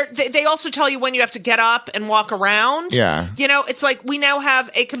they also tell you when you have to get up and walk around. Yeah. You know, it's like we now have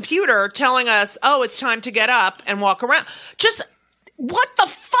a computer telling us, it's time to get up and walk around. Just what the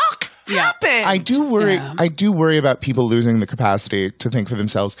fuck happened? I do worry. Yeah. I do worry about people losing the capacity to think for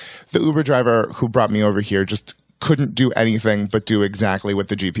themselves. The Uber driver who brought me over here just couldn't do anything but do exactly what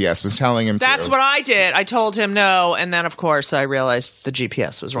the GPS was telling him That's to. what I did. I told him no, and then of course I realized the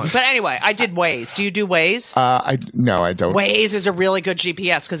GPS was wrong. But anyway, I did Waze. Do you do Waze? No, I don't. Waze is a really good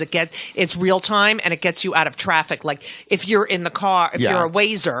GPS because it's real time and it gets you out of traffic. Like if you're in the car, if you're a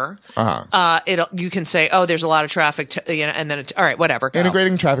Wazer, you can say, there's a lot of traffic, and then all right, whatever. Go.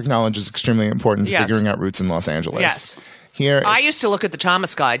 Integrating traffic knowledge is extremely important to Yes. figuring out routes in Los Angeles. Yes. Here, I used to look at the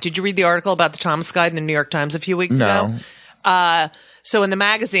Thomas Guide. Did you read the article about the Thomas Guide in the New York Times a few weeks ago? So in the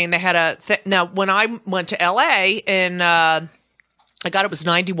magazine, they had now, when I went to L.A. it was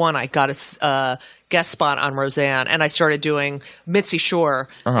 91, I got a guest spot on Roseanne, and I started doing Mitzi Shore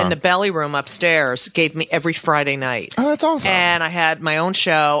in the belly room upstairs, gave me every Friday night. Oh, that's awesome. And I had my own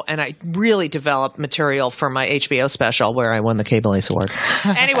show, and I really developed material for my HBO special where I won the Cable Ace Award.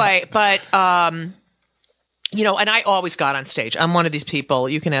 Anyway, but and I always got on stage. I'm one of these people.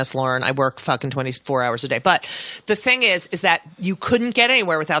 You can ask Lauren. I work fucking 24 hours a day. But the thing is that you couldn't get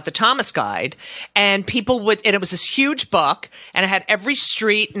anywhere without the Thomas Guide. And and it was this huge book, and it had every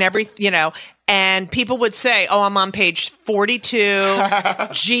street and and people would say, I'm on page 42,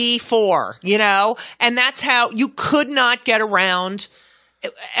 G4, and that's how you could not get around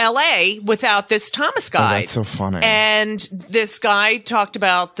LA without this Thomas Guide. Oh, that's so funny. And this guy talked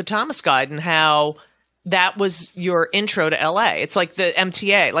about the Thomas Guide and how that was your intro to LA. It's like the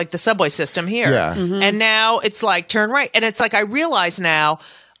MTA, like the subway system here. Yeah. Mm-hmm. And now it's like turn right. And it's like I realize now,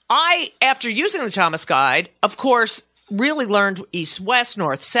 after using the Thomas Guide, of course, really learned east, west,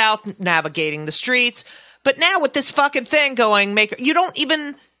 north, south, navigating the streets. But now with this fucking thing going, you don't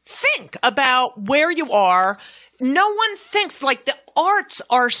even think about where you are. No one thinks, like, the arts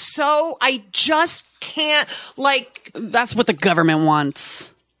are so, I just can't, like. That's what the government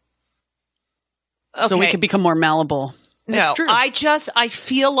wants. Okay. So we can become more malleable. No, it's true. I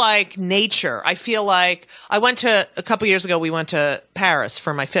feel like nature. I feel like a couple years ago, we went to Paris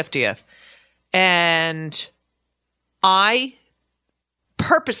for my 50th, and I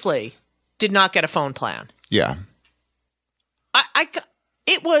purposely did not get a phone plan. Yeah.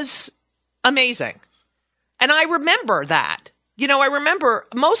 It was amazing. And I remember that. I remember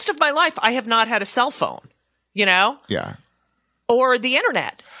most of my life, I have not had a cell phone, Yeah. or the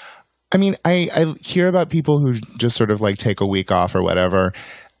internet. I mean, I hear about people who just sort of like take a week off or whatever,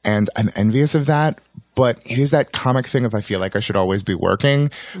 and I'm envious of that. But it is that comic thing of I feel like I should always be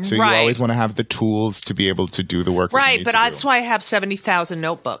working. So you always want to have the tools to be able to do the work. Right, but that's why I have 70,000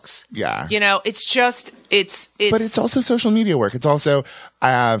 notebooks. Yeah. It's just, it's. But it's also social media work. It's also,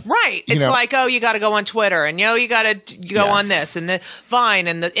 I have. Right. It's like, you got to go on Twitter, and you got to go on this, and the Vine,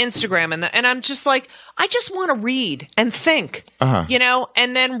 and the Instagram, and I'm just like, I just want to read and think,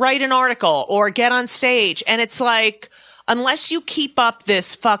 and then write an article or get on stage. And it's like, unless you keep up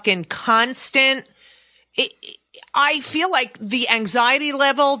this fucking constant. I feel like the anxiety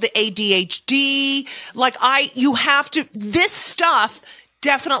level, the ADHD, this stuff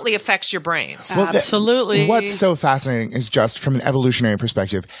definitely affects your brains. Well, absolutely. What's so fascinating is just from an evolutionary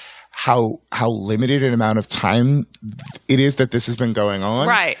perspective, how limited an amount of time it is that this has been going on.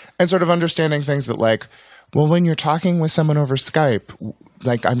 Right. And sort of understanding things that when you're talking with someone over Skype,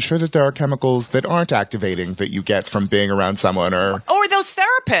 I'm sure that there are chemicals that aren't activating that you get from being around someone or those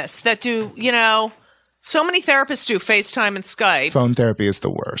therapists that do, so many therapists do FaceTime and Skype. Phone therapy is the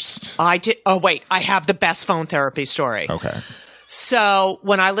worst. I did. Oh, wait. I have the best phone therapy story. Okay. So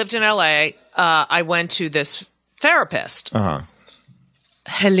when I lived in LA, I went to this therapist,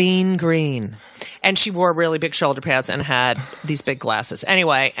 Helene Green. And she wore really big shoulder pads and had these big glasses.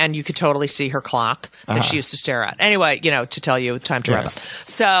 Anyway, and you could totally see her clock that she used to stare at. Anyway, to tell you time to wrap up.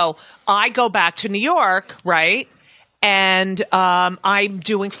 So I go back to New York, right? and I'm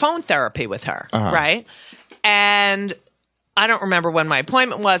doing phone therapy with her, right? And I don't remember when my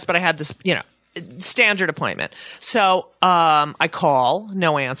appointment was, but I had this, standard appointment. So I call,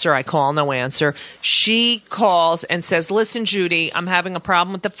 no answer. I call, no answer. She calls and says, listen, Judy, I'm having a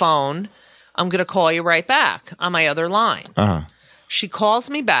problem with the phone. I'm going to call you right back on my other line. She calls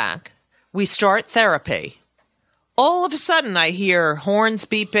me back. We start therapy. All of a sudden, I hear horns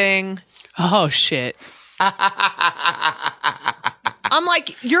beeping. Oh, shit. I'm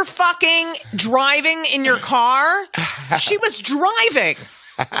like, you're fucking driving in your car? She was driving.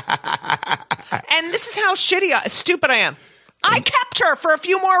 And this is how stupid I am. I kept her for a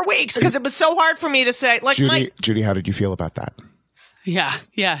few more weeks because it was so hard for me to say. Like, Judy, how did you feel about that? Yeah,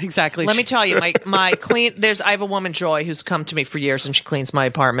 exactly. Let me tell you, my I have a woman, Joy, who's come to me for years, and she cleans my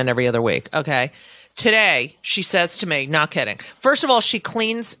apartment every other week. Okay. Today, she says to me, not kidding. First of all, she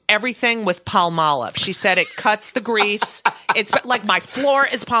cleans everything with Palmolive. She said it cuts the grease. It's like my floor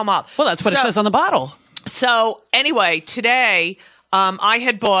is Palmolive. Well, that's what it says on the bottle. So anyway, today, I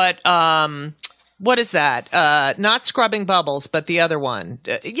had bought, what is that? Not Scrubbing Bubbles, but the other one.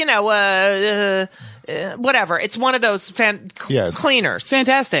 Whatever. It's one of those cleaners.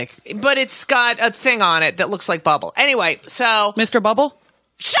 Fantastic. But it's got a thing on it that looks like Bubble. Anyway, so. Mr. Bubble?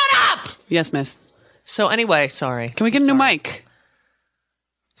 Shut up! Yes, miss. So anyway, sorry. Can we get a new mic?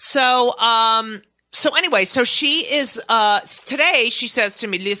 So anyway, so she is, today she says to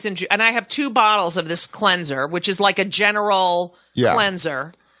me, listen, and I have 2 bottles of this cleanser, which is like a general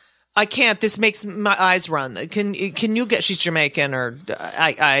cleanser. I can't, this makes my eyes run. Can you get, she's Jamaican or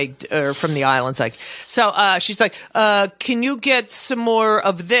or from the islands. She's like, can you get some more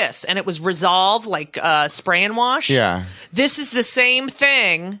of this? And it was Resolve, like, spray and wash. Yeah. This is the same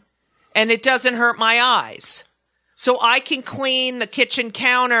thing. And it doesn't hurt my eyes. So I can clean the kitchen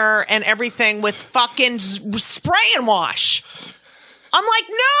counter and everything with fucking spray and wash. I'm like,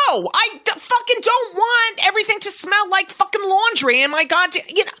 no, I fucking don't want everything to smell like fucking laundry. And my God,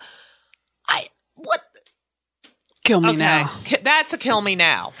 what? Kill me now. That's a kill me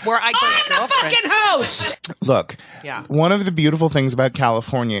now. Where I'm the fucking host. Look, one of the beautiful things about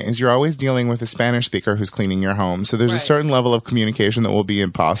California is you're always dealing with a Spanish speaker who's cleaning your home. So there's a certain level of communication that will be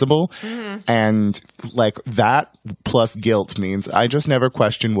impossible. And like that plus guilt means I just never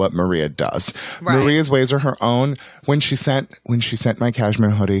question what Maria does. Maria's ways are her own. When she sent my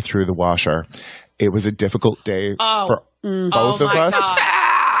cashmere hoodie through the washer, it was a difficult day for both of us.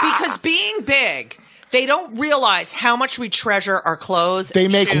 Because being big, they don't realize how much we treasure our clothes. They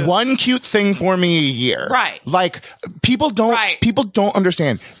make shoes. One cute thing for me a year. Right. Like people don't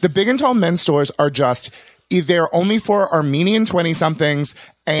understand. The big and tall men's stores are just they're only for Armenian 20-somethings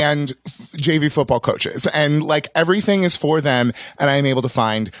and JV football coaches. And like everything is for them. And I'm able to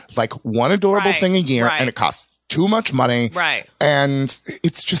find like one adorable thing a year and it costs too much money. Right. And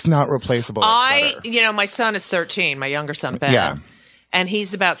it's just not replaceable. My son is 13, my younger son, Ben. Yeah. And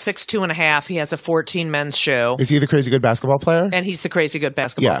he's about 6'2" and a half. He has a 14 men's shoe. Is he the crazy good basketball player? And he's the crazy good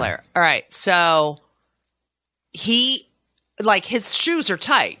basketball player. All right. So his shoes are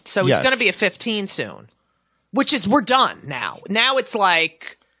tight. So he's going to be a 15 soon, we're done now. Now it's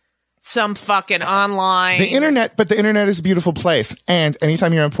like some fucking online. The internet is a beautiful place. And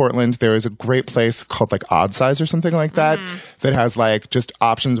anytime you're in Portland, there is a great place called like Odd Size or something like that that has like just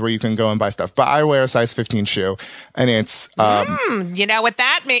options where you can go and buy stuff. But I wear a size 15 shoe and it's you know what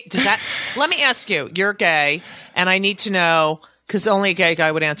that means? Let me ask you, you're gay and I need to know, because only a gay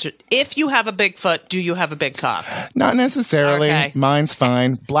guy would answer. If you have a big foot, do you have a big cock? Not necessarily. Okay. Mine's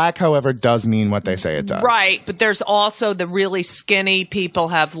fine. Black, however, does mean what they say it does. Right, but there's also the really skinny people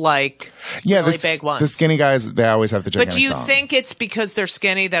have like really big ones. The skinny guys, they always have the gigantic But do you thong. think it's because they're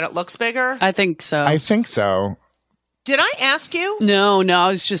skinny that it looks bigger? I think so. Did I ask you? No, I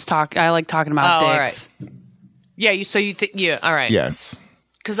was just I like talking about dicks. All right. Yeah, all right. Yes.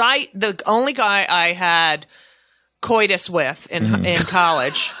 Because the only guy I had coitus with in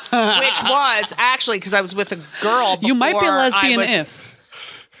college, which was actually because I was with a girl. You might be a lesbian if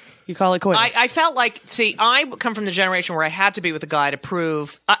you call it coitus. I felt like, I come from the generation where I had to be with a guy to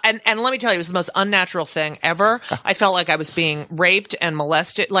prove, and let me tell you, it was the most unnatural thing ever. I felt like I was being raped and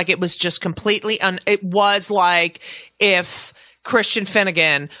molested. Like it was just completely, it was like if Christian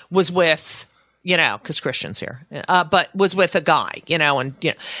Finnegan was with, because Christian's here, but was with a guy,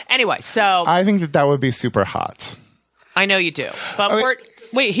 Anyway, so. I think that would be super hot. I know you do, but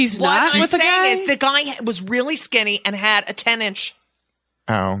wait, he's not with a guy? What I'm saying is the guy was really skinny and had a 10-inch.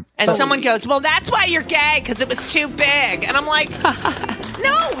 Oh. And someone goes, well, that's why you're gay, because it was too big. And I'm like,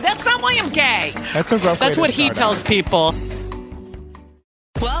 no, that's not why I'm gay. That's a rough way That's to what he start tells out. people.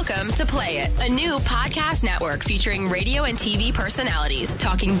 Welcome to Play It, a new podcast network featuring radio and TV personalities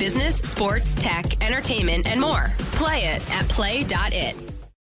talking business, sports, tech, entertainment, and more. Play it at play.it.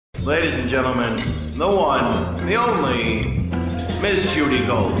 Ladies and gentlemen, the one, the only, Miss Judy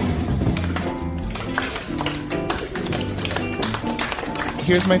Gold.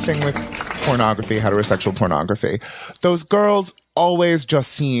 Here's my thing with pornography, heterosexual pornography. Those girls always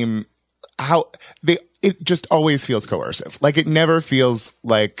just seem it just always feels coercive. Like, it never feels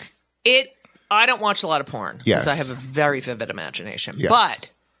like I don't watch a lot of porn because Yes. I have a very vivid imagination. Yes. But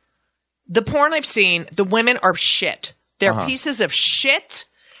the porn I've seen, the women are shit. They're pieces of shit,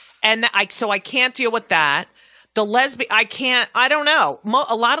 and so I can't deal with that. The I don't know.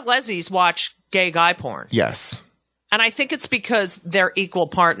 A lot of lesbians watch gay guy porn. yes. And I think it's because they're equal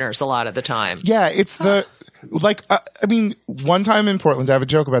partners a lot of the time. Yeah, it's one time in Portland, I have a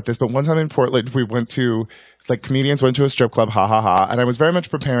joke about this, but one time in Portland, we went to, comedians went to a strip club, ha ha ha, and I was very much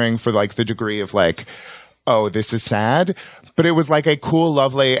preparing for, the degree of, oh, this is sad, but it was a cool,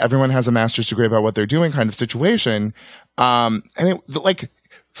 lovely, everyone has a master's degree about what they're doing kind of situation, and it,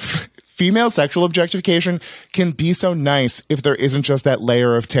 female sexual objectification can be so nice if there isn't just that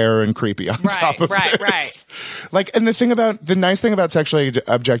layer of terror and creepy on top of it. Right. And the nice thing about sexually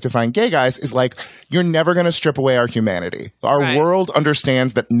objectifying gay guys is you're never going to strip away our humanity. Our world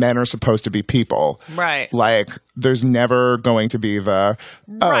understands that men are supposed to be people. Right. There's never going to be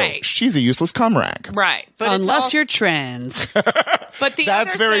she's a useless cum rag. Right. But unless you're trans. But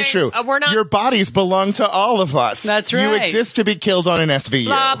that's very true. Your bodies belong to all of us. That's right. You exist to be killed on an SVU.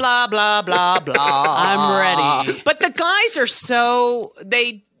 Blah, blah, blah, blah, blah. I'm ready. But the guys are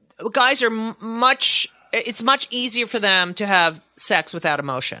it's much easier for them to have sex without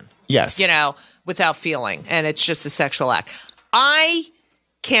emotion. Yes. Without feeling. And it's just a sexual act. I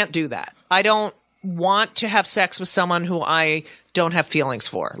can't do that. I don't want to have sex with someone who I don't have feelings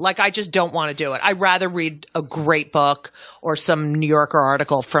for. I just don't want to do it. I'd rather read a great book or some New Yorker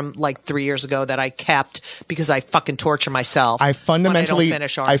article from 3 years ago that I kept because I fucking torture myself. I fundamentally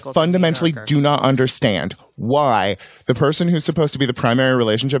do not understand why the person who's supposed to be the primary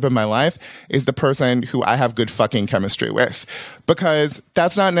relationship in my life is the person who I have good fucking chemistry with. Because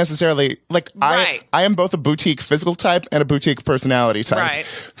that's not necessarily I am both a boutique physical type and a boutique personality type. Right.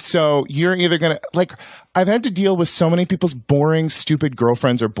 So you're either gonna I've had to deal with so many people's boring, stupid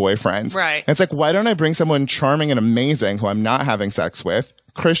girlfriends or boyfriends. Right. And it's why don't I bring someone charming and amazing who I'm not having sex with?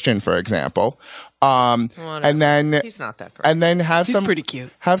 Christian, for example. And then he's not that great. And then He's pretty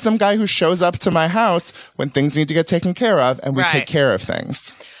cute. Have some guy who shows up to my house when things need to get taken care of, and we take care of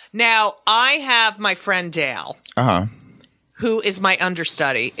things. Now, I have my friend Dale. Who is my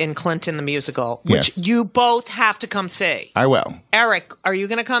understudy in Clinton the Musical, which you both have to come see. I will. Eric, are you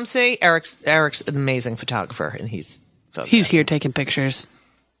going to come see? Eric's an amazing photographer, and he's here taking pictures.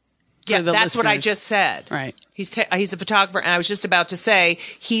 Yeah, that's what I just said. Right. He's a photographer, and I was just about to say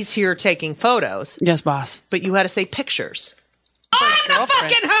he's here taking photos. Yes, boss. But you had to say pictures. I'm the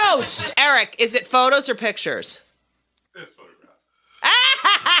fucking host! Eric, is it photos or pictures? It's photographs.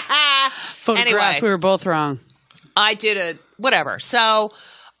 Photographs. Anyway. We were both wrong. I did whatever. So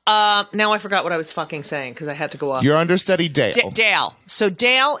now I forgot what I was fucking saying because I had to go up. Your understudy, Dale. Dale. So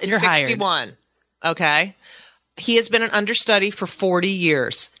Dale is You're 61. Hired. Okay. He has been an understudy for 40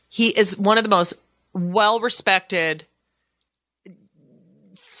 years. He is one of the most well-respected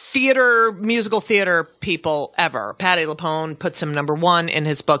musical theater people ever. Patti LuPone puts him number one in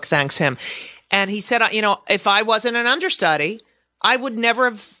his book, thanks him. And he said, if I wasn't an understudy, I would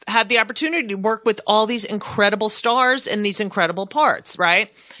never have had the opportunity to work with all these incredible stars in these incredible parts,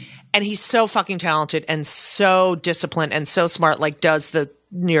 right? And he's so fucking talented and so disciplined and so smart, does the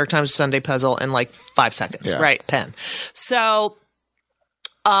New York Times Sunday puzzle in 5 seconds, right? Pen. So,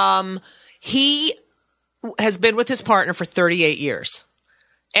 he has been with his partner for 38 years.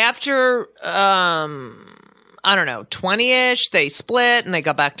 After, 20-ish, they split and they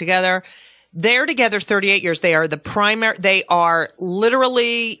got back together. They're together 38 years. They are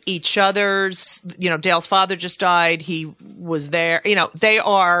literally each other's, Dale's father just died. He was there. They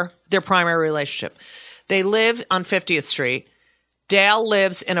are their primary relationship. They live on 50th Street. Dale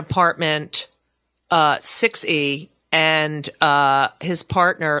lives in apartment 6E, and his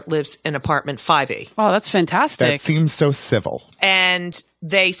partner lives in apartment 5E. Oh, that's fantastic. That seems so civil. And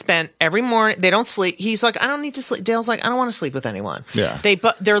they spent every morning, they don't sleep. He's like, I don't need to sleep. Dale's like, I don't want to sleep with anyone. Yeah.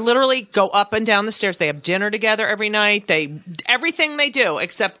 They're literally go up and down the stairs. They have dinner together every night. Everything they do,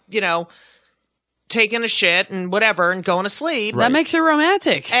 except, taking a shit and whatever and going to sleep. That makes it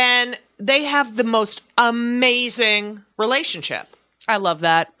romantic. And they have the most amazing relationship. I love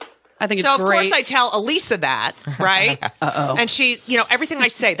that. I think it's so great. of course I tell Elisa that, right? And she, everything I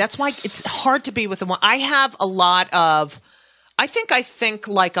say, that's why it's hard to be with a woman. I have a lot of, I think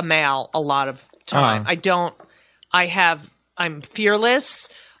like a male a lot of time. I'm fearless.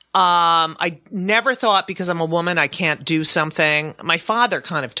 I never thought because I'm a woman I can't do something. My father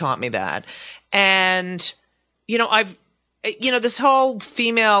kind of taught me that. And, this whole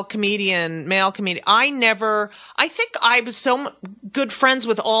female comedian, male comedian, I think I was so good friends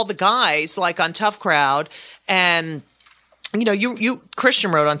with all the guys, like on Tough Crowd. And, you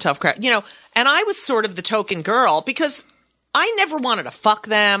Christian wrote on Tough Crowd, and I was sort of the token girl because I never wanted to fuck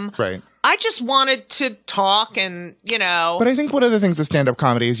them. Right. I just wanted to talk and, But I think one of the things of stand-up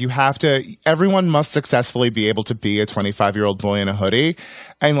comedy is everyone must successfully be able to be a 25-year-old boy in a hoodie.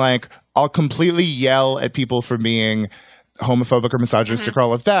 And, I'll completely yell at people for being homophobic or misogynistic or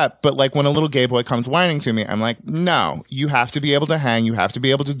all of that. But, when a little gay boy comes whining to me, I'm like, no, you have to be able to hang. You have to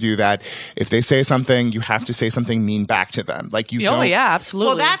be able to do that. If they say something, you have to say something mean back to them. Oh, yeah,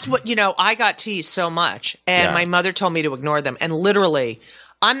 absolutely. Well, that's what, I got teased so much. And my mother told me to ignore them. And literally,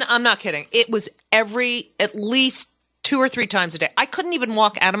 I'm not kidding. It was at least 2 or 3 times a day. I couldn't even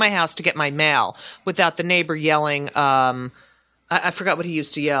walk out of my house to get my mail without the neighbor yelling, I forgot what he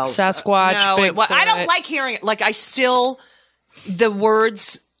used to yell. Sasquatch, Bigfoot. I don't like hearing it. The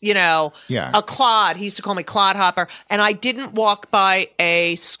words, a clod. He used to call me clodhopper. And I didn't walk by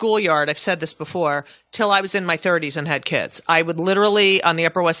a schoolyard, I've said this before, till I was in my 30s and had kids. I would literally, on the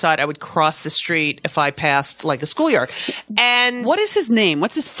Upper West Side, I would cross the street if I passed a schoolyard. And what is his name?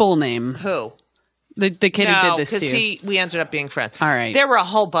 What's his full name? Who? The kid who did this to you. because we ended up being friends. All right. There were a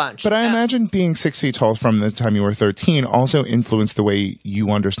whole bunch. But I imagine being 6 feet tall from the time you were 13 also influenced the way you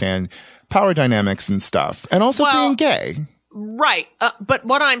understand power dynamics and stuff. And also being gay. Right. But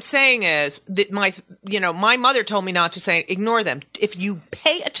what I'm saying is that my mother told me not to say, ignore them. If you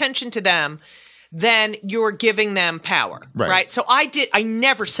pay attention to them, then you're giving them power. Right. So I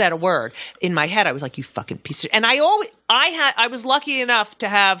never said a word. In my head, I was like, you fucking piece of shit. And I was lucky enough to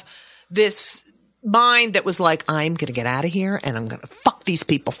have this mind that was like, I'm going to get out of here and I'm going to fuck these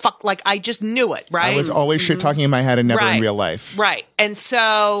people. I just knew it. Right. I was always shit talking in my head and never in real life. Right. And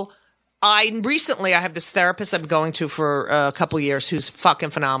so I have this therapist I'm going to for a couple of years who's fucking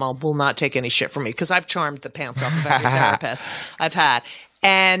phenomenal, will not take any shit from me because I've charmed the pants off of every therapist I've had.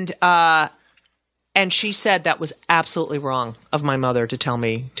 And she said that was absolutely wrong of my mother to tell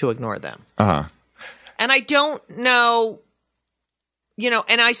me to ignore them. Uh-huh. And I don't know,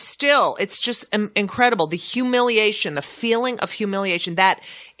 and it's just incredible. The humiliation, the feeling of humiliation, that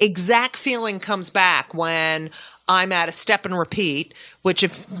exact feeling comes back when I'm at a step and repeat, which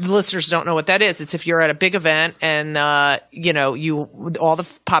if the listeners don't know what that is, it's if you're at a big event and, all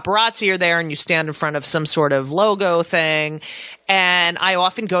the paparazzi are there and you stand in front of some sort of logo thing. And I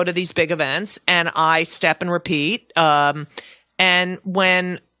often go to these big events and I step and repeat. And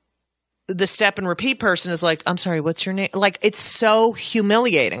when the step and repeat person is like, I'm sorry, what's your name? It's so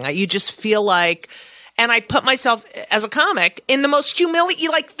humiliating. You just feel like, and I put myself as a comic in the most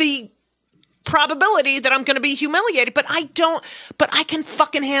the probability that I'm going to be humiliated, but I can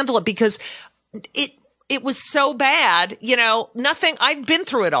fucking handle it because it was so bad, nothing, I've been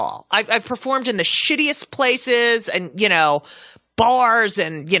through it all. I've performed in the shittiest places and, bars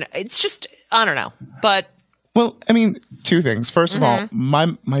and, it's just, I don't know, but. Well, I mean, 2 things. First of all,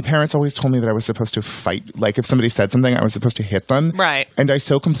 my parents always told me that I was supposed to fight. If somebody said something, I was supposed to hit them. Right. And I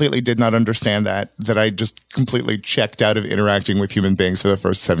so completely did not understand that I just completely checked out of interacting with human beings for the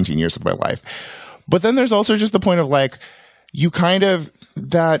first 17 years of my life. But then there's also just the point of you kind of,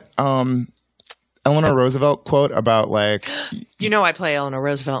 that Eleanor Roosevelt quote about I play Eleanor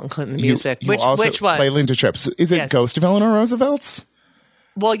Roosevelt and Clinton music. You also which one? Play Linda Tripp. Is it Ghost of Eleanor Roosevelt's?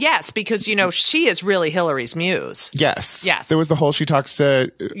 Well, yes, because, she is really Hillary's muse. Yes. Yes. There was the whole she talks to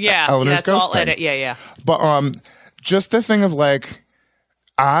Eleanor's that's ghost all thing. edit. Yeah. But just the thing of when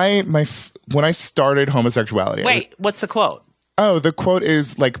I started homosexuality. Wait, what's the quote? Oh, the quote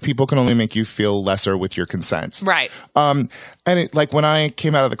is people can only make you feel lesser with your consent. Right. And it when I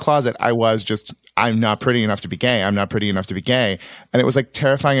came out of the closet, I was just, I'm not pretty enough to be gay. I'm not pretty enough to be gay. And it was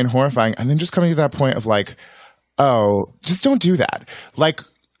terrifying and horrifying. And then just coming to that point of oh, just don't do that.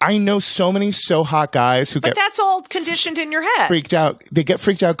 I know so many so hot guys who But that's all conditioned in your head. Freaked out. They get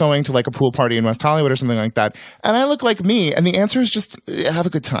freaked out going to a pool party in West Hollywood or something like that. And I look like me. And the answer is just have a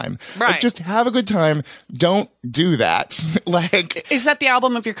good time. Right. Just have a good time. Don't do that. Is that the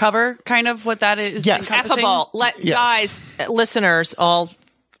album of your cover? Kind of what that is? Yes. Effable. Guys, listeners, all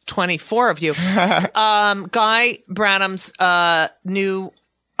 24 of you. Guy Branum's new,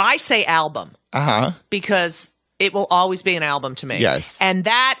 I say album. Uh-huh. Because it will always be an album to me. Yes. And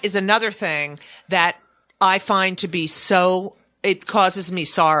that is another thing that I find to be so, it causes me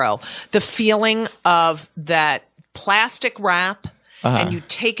sorrow. The feeling of that plastic wrap, and you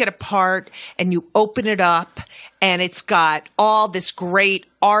take it apart and you open it up and it's got all this great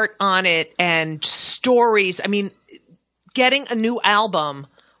art on it and stories. I mean, getting a new album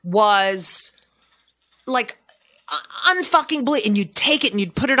was like unfucking believable. And you'd take it and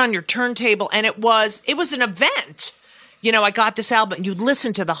you'd put it on your turntable, and it was an event. You know, I got this album and you'd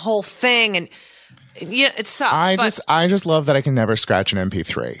listen to the whole thing, and yeah, it sucks. I just love that I can never scratch an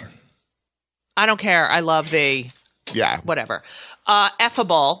MP3. I don't care. I love whatever.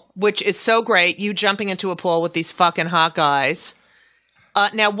 Effable, which is so great. You jumping into a pool with these fucking hot guys.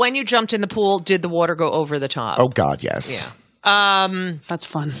 Now, when you jumped in the pool, did the water go over the top? Oh, God, yes. Yeah. That's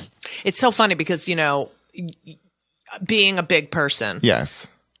fun. It's so funny because, you know, being a big person. Yes.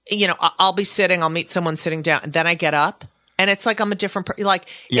 You know, I'll be sitting, I'll meet someone sitting down, and then I get up, and it's like I'm a different person. Like,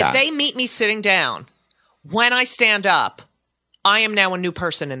 if they meet me sitting down, when I stand up, I am now a new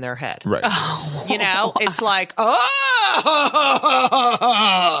person in their head. Right. You know, it's like, But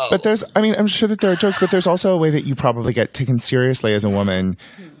I'm sure that there are jokes, but there's also a way that you probably get taken seriously as a woman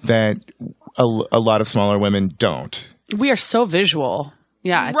that a lot of smaller women don't. We are so visual.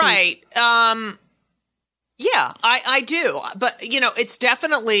 Yeah. Right. Yeah, I do. But, you know, it's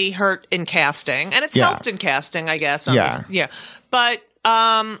definitely hurt in casting, and it's helped in casting, I guess. Yeah. But,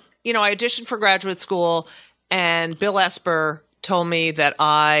 you know, I auditioned for graduate school, and Bill Esper told me that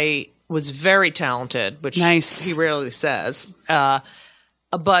I was very talented, which he rarely says.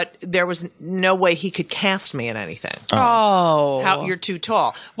 But there was no way he could cast me in anything. You're too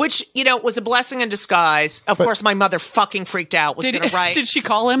tall. Which, you know, was a blessing in disguise. Of course, my mother fucking freaked out, was going to write. Did she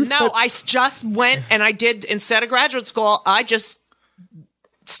call him? No, I just went and I did, instead of graduate school, I just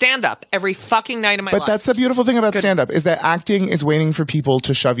stand up every fucking night of my life. But that's the beautiful thing about stand up, is that acting is waiting for people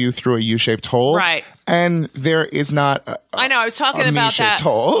to shove you through a U-shaped hole. Right. And there is not I know, I was talking about that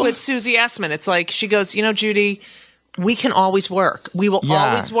hole. with Susie Essman. It's like, she goes, you know, Judy, we can always work. We will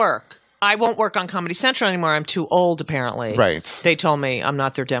always work. I won't work on Comedy Central anymore. I'm too old, apparently. Right. They told me I'm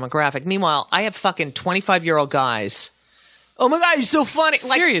not their demographic. Meanwhile, I have fucking 25-year-old guys. Oh my God, you're so funny.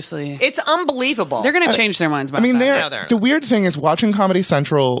 Seriously. It's unbelievable. They're going to change their minds about that. The weird thing is watching Comedy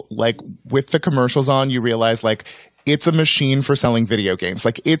Central, like, with the commercials on, you realize, like, it's a machine for selling video games.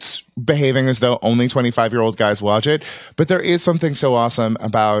 Like, it's behaving as though only 25-year-old guys watch it. But there is something so awesome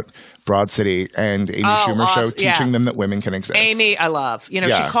about Broad City and Amy Schumer show teaching them that women can exist. Amy, I love. You know,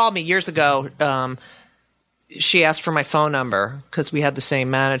 she called me years ago. She asked for my phone number because we had the same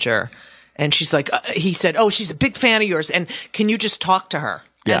manager. And she's like, he said, oh, she's a big fan of yours. And can you just talk to her?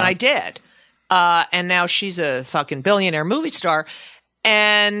 Yeah. And I did. And now she's a fucking billionaire movie star.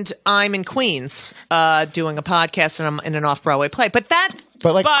 And I'm in Queens doing a podcast, and I'm in an off-Broadway play. But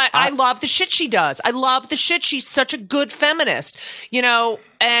I love the shit she does. I love the shit. She's such a good feminist, you know,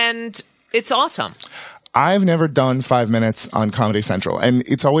 and it's awesome. I've never done 5 minutes on Comedy Central. And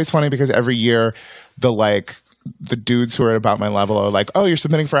it's always funny because every year the dudes who are about my level are like, oh, you're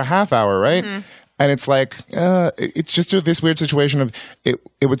submitting for a half hour, right? Mm-hmm. And it's like, it's just this weird situation of it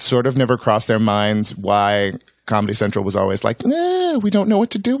would sort of never cross their minds why Comedy Central was always like, nah, we don't know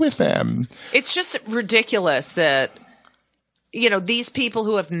what to do with them. It's just ridiculous that, you know, these people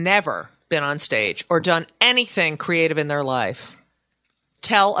who have never been on stage or done anything creative in their life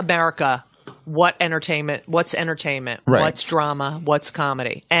tell America what's entertainment, right, what's drama, what's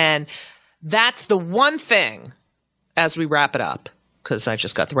comedy. And that's the one thing, as we wrap it up, because I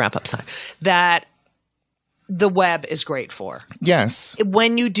just got the wrap-up sign, that the web is great for. Yes.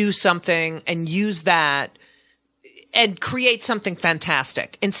 When you do something and use that and create something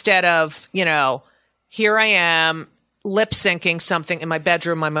fantastic instead of, you know, here I am lip syncing something in my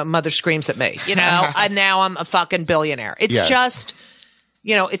bedroom, my mother screams at me, you know, and now I'm a fucking billionaire. It's just,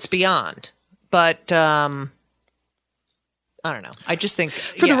 you know, it's beyond. But I don't know. I just think,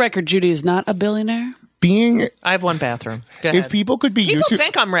 for the record, Judy is not a billionaire. I have one bathroom. Go if ahead. people could be people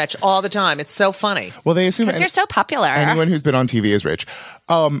think I'm rich all the time. It's so funny. Well, they assume because you're so popular. Anyone who's been on TV is rich.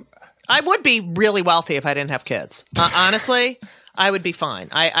 I would be really wealthy if I didn't have kids. Honestly, I would be fine.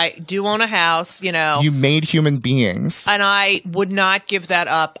 I do own a house, you know. You made human beings. And I would not give that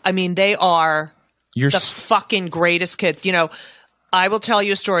up. I mean, they are the fucking greatest kids. You know, I will tell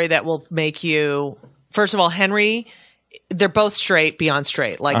you a story that will make you, first of all, Henry, they're both straight, beyond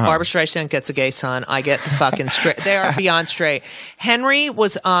straight. Like Barbara Streisand gets a gay son. I get the fucking straight. They are beyond straight. Henry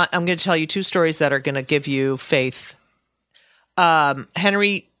was on, I'm going to tell you two stories that are going to give you faith.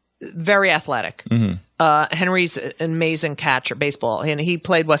 Henry, very athletic. Mm-hmm. Henry's an amazing catcher, baseball. And he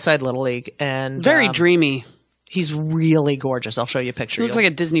played West Side Little League. And very dreamy. He's really gorgeous. I'll show you a picture. He looks like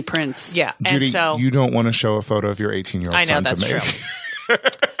a Disney prince. Yeah. Judy, and so, you don't want to show a photo of your 18-year-old I know, son that's to me. true.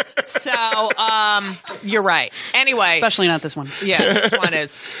 So, you're right. Anyway. Especially not this one. Yeah, this one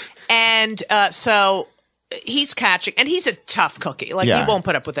is. And so he's catching, and he's a tough cookie. Like, he won't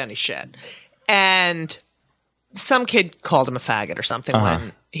put up with any shit. And some kid called him a faggot or something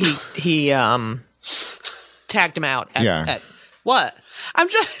when he tagged him out at what? I'm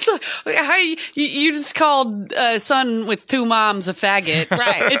just how you just called a son with two moms a faggot,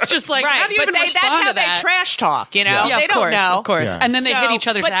 right? It's just like how do you even respond that's how to that? they trash talk, you know? Yeah, they don't know, of course. And then they hit each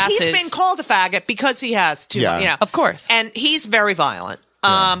other's asses. But he's been called a faggot because he has two, you know, of course. And he's very violent.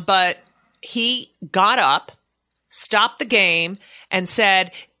 But he got up, stopped the game, and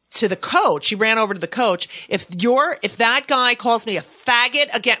said to the coach, he ran over to the coach, if that guy calls me a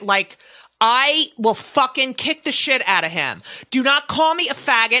faggot again, like, I will fucking kick the shit out of him. Do not call me a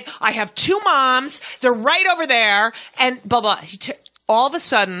faggot. I have two moms. They're right over there. And blah, blah. All of a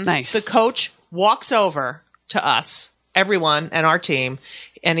sudden, the coach walks over to us, everyone, and our team,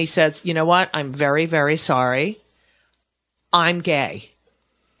 and he says, you know what? I'm very, very sorry. I'm gay.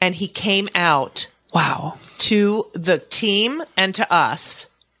 And he came out to the team and to us.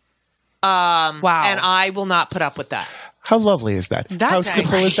 And I will not put up with that. How lovely is that? How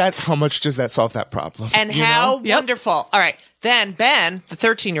simple great. is that? How much does that solve that problem? And how wonderful. All right. Then Ben, the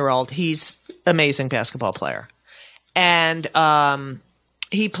 13-year-old, he's an amazing basketball player. And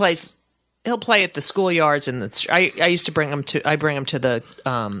he'll play at the schoolyards and I used to bring him to the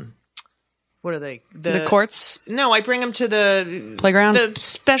what are they? The courts? No, I bring him to the playground, the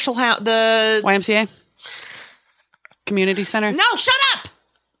special house, the YMCA, community center. No, shut up.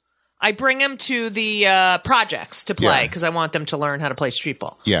 I bring him to the projects to play because I want them to learn how to play street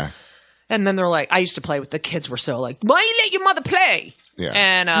ball. Yeah. And then they're like, I used to play with the kids were so like, why you let your mother play? Yeah.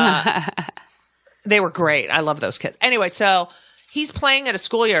 And they were great. I love those kids. Anyway, so he's playing at a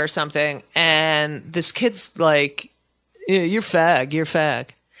schoolyard or something, and this kid's like, you're fag.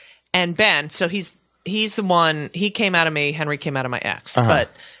 And Ben, so he's the one, he came out of me, Henry came out of my ex,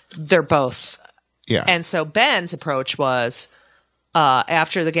 but they're both. Yeah. And so Ben's approach was,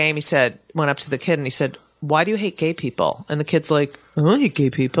 after the game, went up to the kid and he said, why do you hate gay people? And the kid's like, I don't hate gay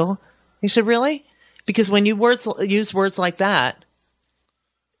people. He said, really? Because when you use words like that,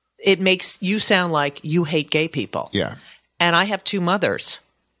 it makes you sound like you hate gay people. Yeah. And I have two mothers.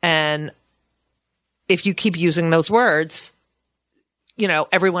 And if you keep using those words, you know,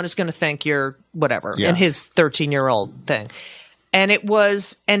 everyone is going to think you're whatever in his 13-year-old thing. And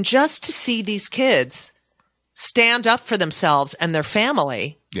just to see these kids stand up for themselves and their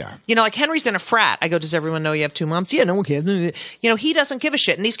family. Yeah. You know, like Henry's in a frat. I go, does everyone know you have two moms? Yeah, no one cares. You know, he doesn't give a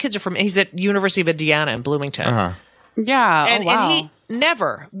shit. And these kids are he's at University of Indiana in Bloomington. Yeah. And he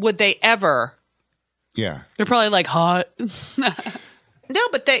never would they ever. Yeah. They're probably like hot. No,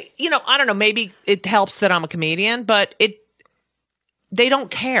 but they, you know, I don't know. Maybe it helps that I'm a comedian, but they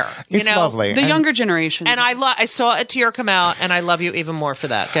don't care. It's lovely. The younger generation. And I saw a tear come out, and I love you even more for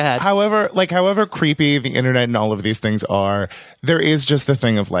that. Go ahead. However creepy the internet and all of these things are, there is just the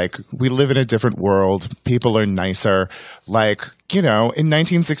thing of like, we live in a different world. People are nicer. Like, you know, in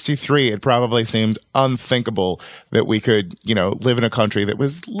 1963, it probably seemed unthinkable that we could, you know, live in a country that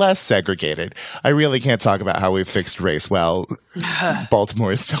was less segregated. I really can't talk about how we've fixed race well.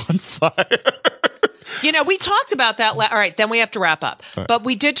 Baltimore is still on fire. You know, we talked about that. All right, then we have to wrap up. Right. But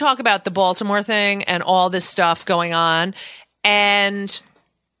we did talk about the Baltimore thing and all this stuff going on. And,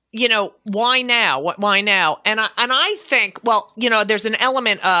 you know, why now? Why now? And I think, well, you know, there's an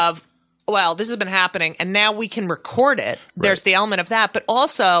element of, well, this has been happening and now we can record it. Right. There's the element of that. But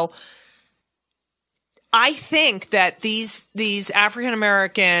also, I think that these African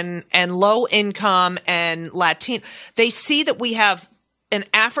American and low income and Latino, they see that we have an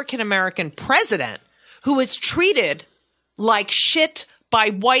African American president who is treated like shit by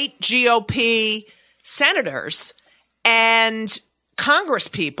white GOP senators and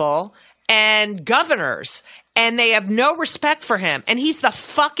congresspeople and governors, and they have no respect for him. And he's the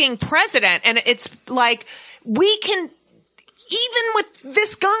fucking president. And it's like, we can, even with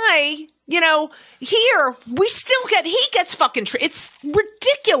this guy, you know, here, we still he gets fucking it's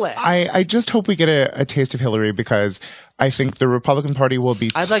ridiculous. I just hope we get a taste of Hillary, because I think the Republican Party will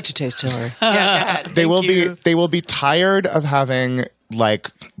be. I'd like to taste Hillary. Yeah, they will be tired of having like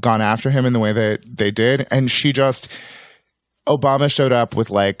gone after him in the way that they did, and Obama showed up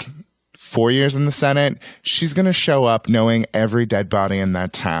with like 4 years in the Senate. She's going to show up knowing every dead body in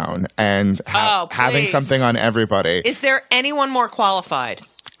that town and having something on everybody. Is there anyone more qualified?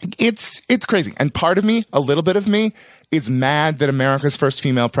 It's crazy, and part of me, a little bit of me, is mad that America's first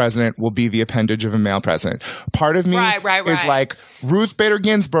female president will be the appendage of a male president. Part of me is like, Ruth Bader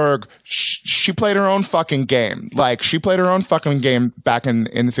Ginsburg, she played her own fucking game. Like, she played her own fucking game back in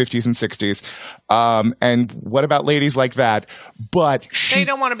the 50s and 60s. And what about ladies like that? But they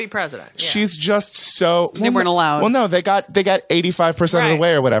don't want to be president. Yeah. She's just so... They weren't allowed. Well, no, they got 85% of the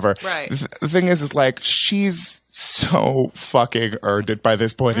way or whatever. Right. The thing is like, she's so fucking earned it by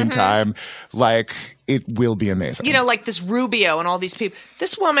this point in time. Like, it will be amazing. You know, like this Rubio and all these people.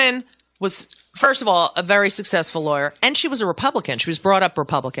 This woman was, first of all, a very successful lawyer, and she was a Republican. She was brought up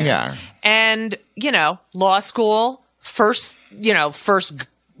Republican. Yeah. And, you know, law school, first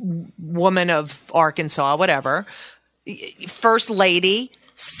woman of Arkansas, whatever, first lady,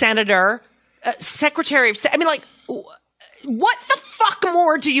 senator, secretary of state. I mean, like, what the fuck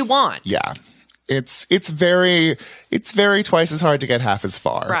more do you want? Yeah. It's very twice as hard to get half as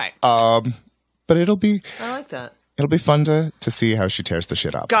far. Right. But it'll be... I like that. It'll be fun to see how she tears the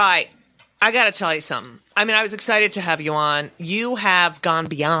shit up. Guy, I got to tell you something. I mean, I was excited to have you on. You have gone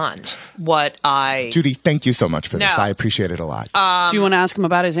beyond what I... Judy, thank you so much for this. I appreciate it a lot. Do you want to ask him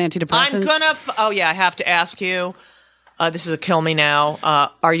about his antidepressants? I'm gonna... I have to ask you. This is a kill me now.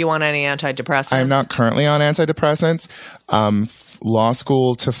 Are you on any antidepressants? I am not currently on antidepressants. Law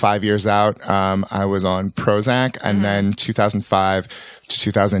school to 5 years out, I was on Prozac, and then 2005 to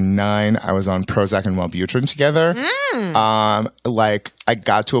 2009, I was on Prozac and Wellbutrin together. Like, I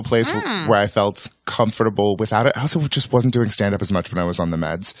got to a place where I felt comfortable without it. I also just wasn't doing stand-up as much when I was on the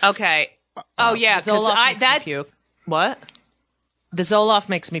meds. Okay. Oh, yeah. Zoloft makes me puke. What? The Zoloft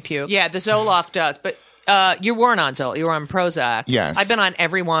makes me puke. Yeah, the Zoloft does, but... you weren't on Zoloft. You were on Prozac. Yes. I've been on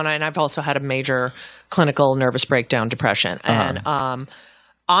every one, and I've also had a major clinical nervous breakdown depression. And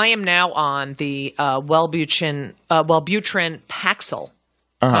I am now on the Wellbutrin Paxil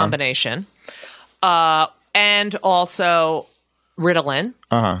combination, and also Ritalin.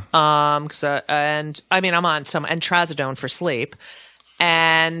 And I mean, I'm on some and Trazodone for sleep,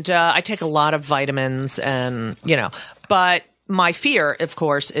 and I take a lot of vitamins, and but. My fear, of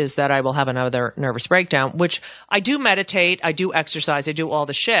course, is that I will have another nervous breakdown, which I do meditate, I do exercise, I do all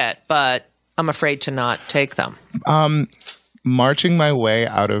the shit, but I'm afraid to not take them. Marching my way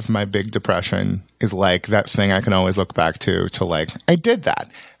out of my big depression is like that thing I can always look back to like, I did that,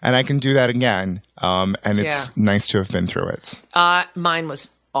 and I can do that again, and it's nice to have been through it. Mine was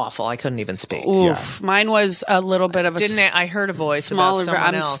awful. I couldn't even speak. Oof. Yeah. Mine was a little bit of a... I heard a voice about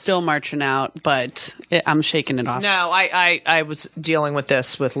someone else. I'm still marching out, but I'm shaking it off. No, I was dealing with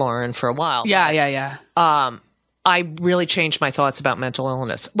this with Lauren for a while. Yeah. I really changed my thoughts about mental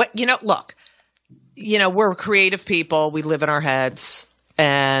illness. But, look, we're creative people. We live in our heads.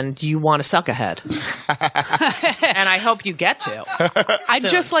 And you want to suck a head. And I hope you get to. I'd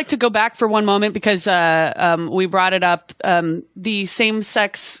just like to go back for one moment because we brought it up. The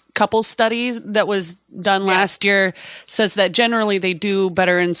same-sex couple study that was done last year says that generally they do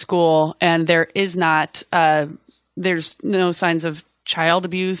better in school, and there is not there's no signs of child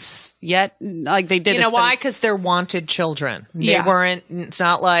abuse yet. Like they did. You know why? Because they're wanted children. They weren't. It's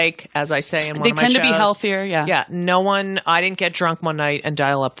not like, as I say in one of my shows. They tend to be healthier. Yeah. Yeah. No one. I didn't get drunk one night and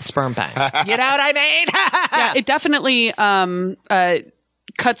dial up the sperm bank. You know what I mean? Yeah. It definitely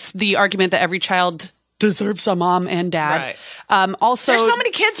cuts the argument that every child deserves a mom and dad. Right. Also, there's so many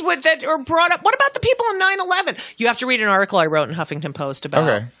kids that are brought up. What about the people in 9/11? You have to read an article I wrote in Huffington Post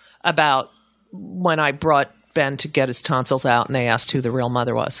about when I brought Ben to get his tonsils out, and they asked who the real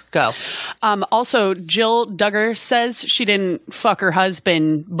mother was. Go. Also, Jill Duggar says she didn't fuck her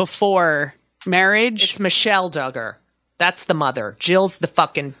husband before marriage. It's Michelle Duggar. That's the mother. Jill's the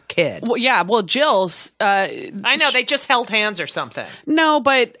fucking kid. Well, yeah. Well, Jill's... I know. They just held hands or something. No,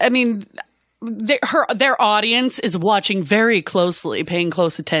 but, I mean... Their audience is watching very closely, paying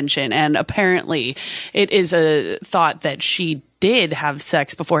close attention, and apparently it is a thought that she did have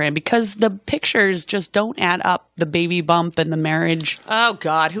sex beforehand because the pictures just don't add up. The baby bump and the marriage. Oh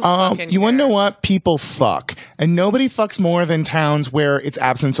God, who fucking cares? You want to know what? People fuck, and nobody fucks more than towns where it's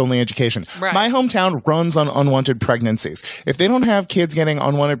absence-only education. Right. My hometown runs on unwanted pregnancies. If they don't have kids getting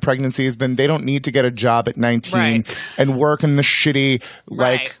unwanted pregnancies, then they don't need to get a job at 19 and work in the shitty,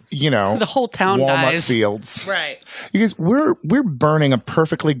 the whole town Walmart dies. fields. Right. Because we're burning a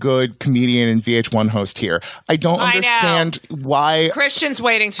perfectly good comedian and VH1 host here. I don't understand why Christian's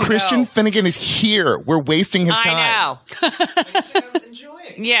waiting to Christian know. Finnegan is here. We're wasting his time. I know.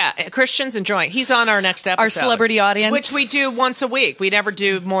 Yeah, Christian's enjoying. He's on our next episode. Our celebrity audience. Which we do once a week. We never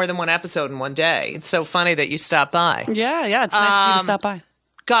do more than one episode in one day. It's so funny that you stopped by. Yeah, it's nice of you to stop by.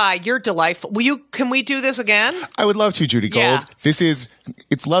 Guy, you're delightful. Can we do this again? I would love to, Judy Gold. Yeah.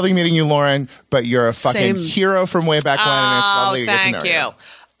 It's lovely meeting you, Lauren, but you're a fucking hero from way back when, and it's lovely to get to know you.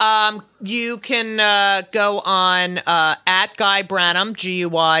 Thank you. You can go on at Guy Branum,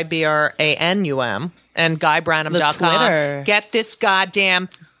 GUYBRANUM, and GuyBranum.com. Get this goddamn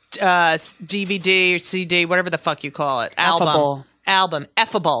DVD or CD, whatever the fuck you call it. Album.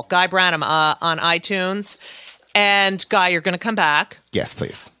 Effable. Guy Branum on iTunes. And Guy, you're going to come back. Yes,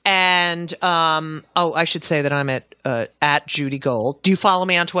 please. And I should say that I'm at Judy Gold. Do you follow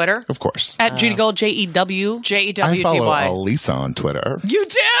me on Twitter? Of course. At Judy Gold, JEW. JEWDY. I follow Elisa on Twitter. You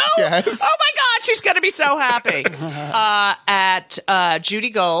do? Yes. Oh my God, she's going to be so happy. At Judy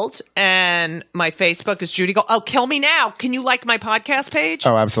Gold, and my Facebook is Judy Gold. Oh, Kill Me Now. Can you like my podcast page?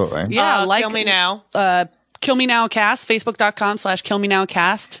 Oh, absolutely. Yeah, Kill Me Now. Kill Me Now Cast,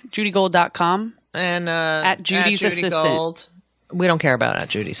 Facebook.com/KillMeNowCast, JudyGold.com. And at Judy's Judy assistant. Gold. We don't care about at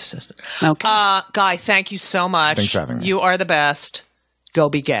Judy's assistant. Okay. Guy, thank you so much. Thanks for having me. You are the best. Go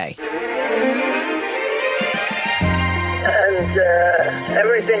be gay. And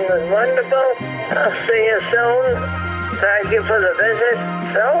everything was wonderful. I'll see you soon. Thank you for the visit.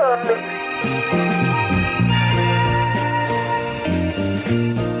 So long.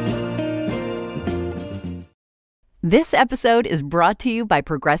 This episode is brought to you by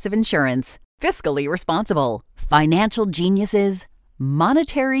Progressive Insurance. Fiscally responsible, financial geniuses,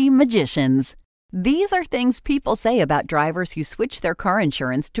 monetary magicians. These are things people say about drivers who switch their car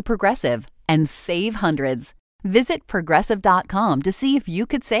insurance to Progressive and save hundreds. Visit Progressive.com to see if you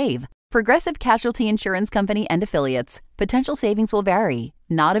could save. Progressive Casualty Insurance Company and Affiliates. Potential savings will vary.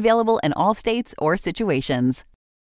 Not available in all states or situations.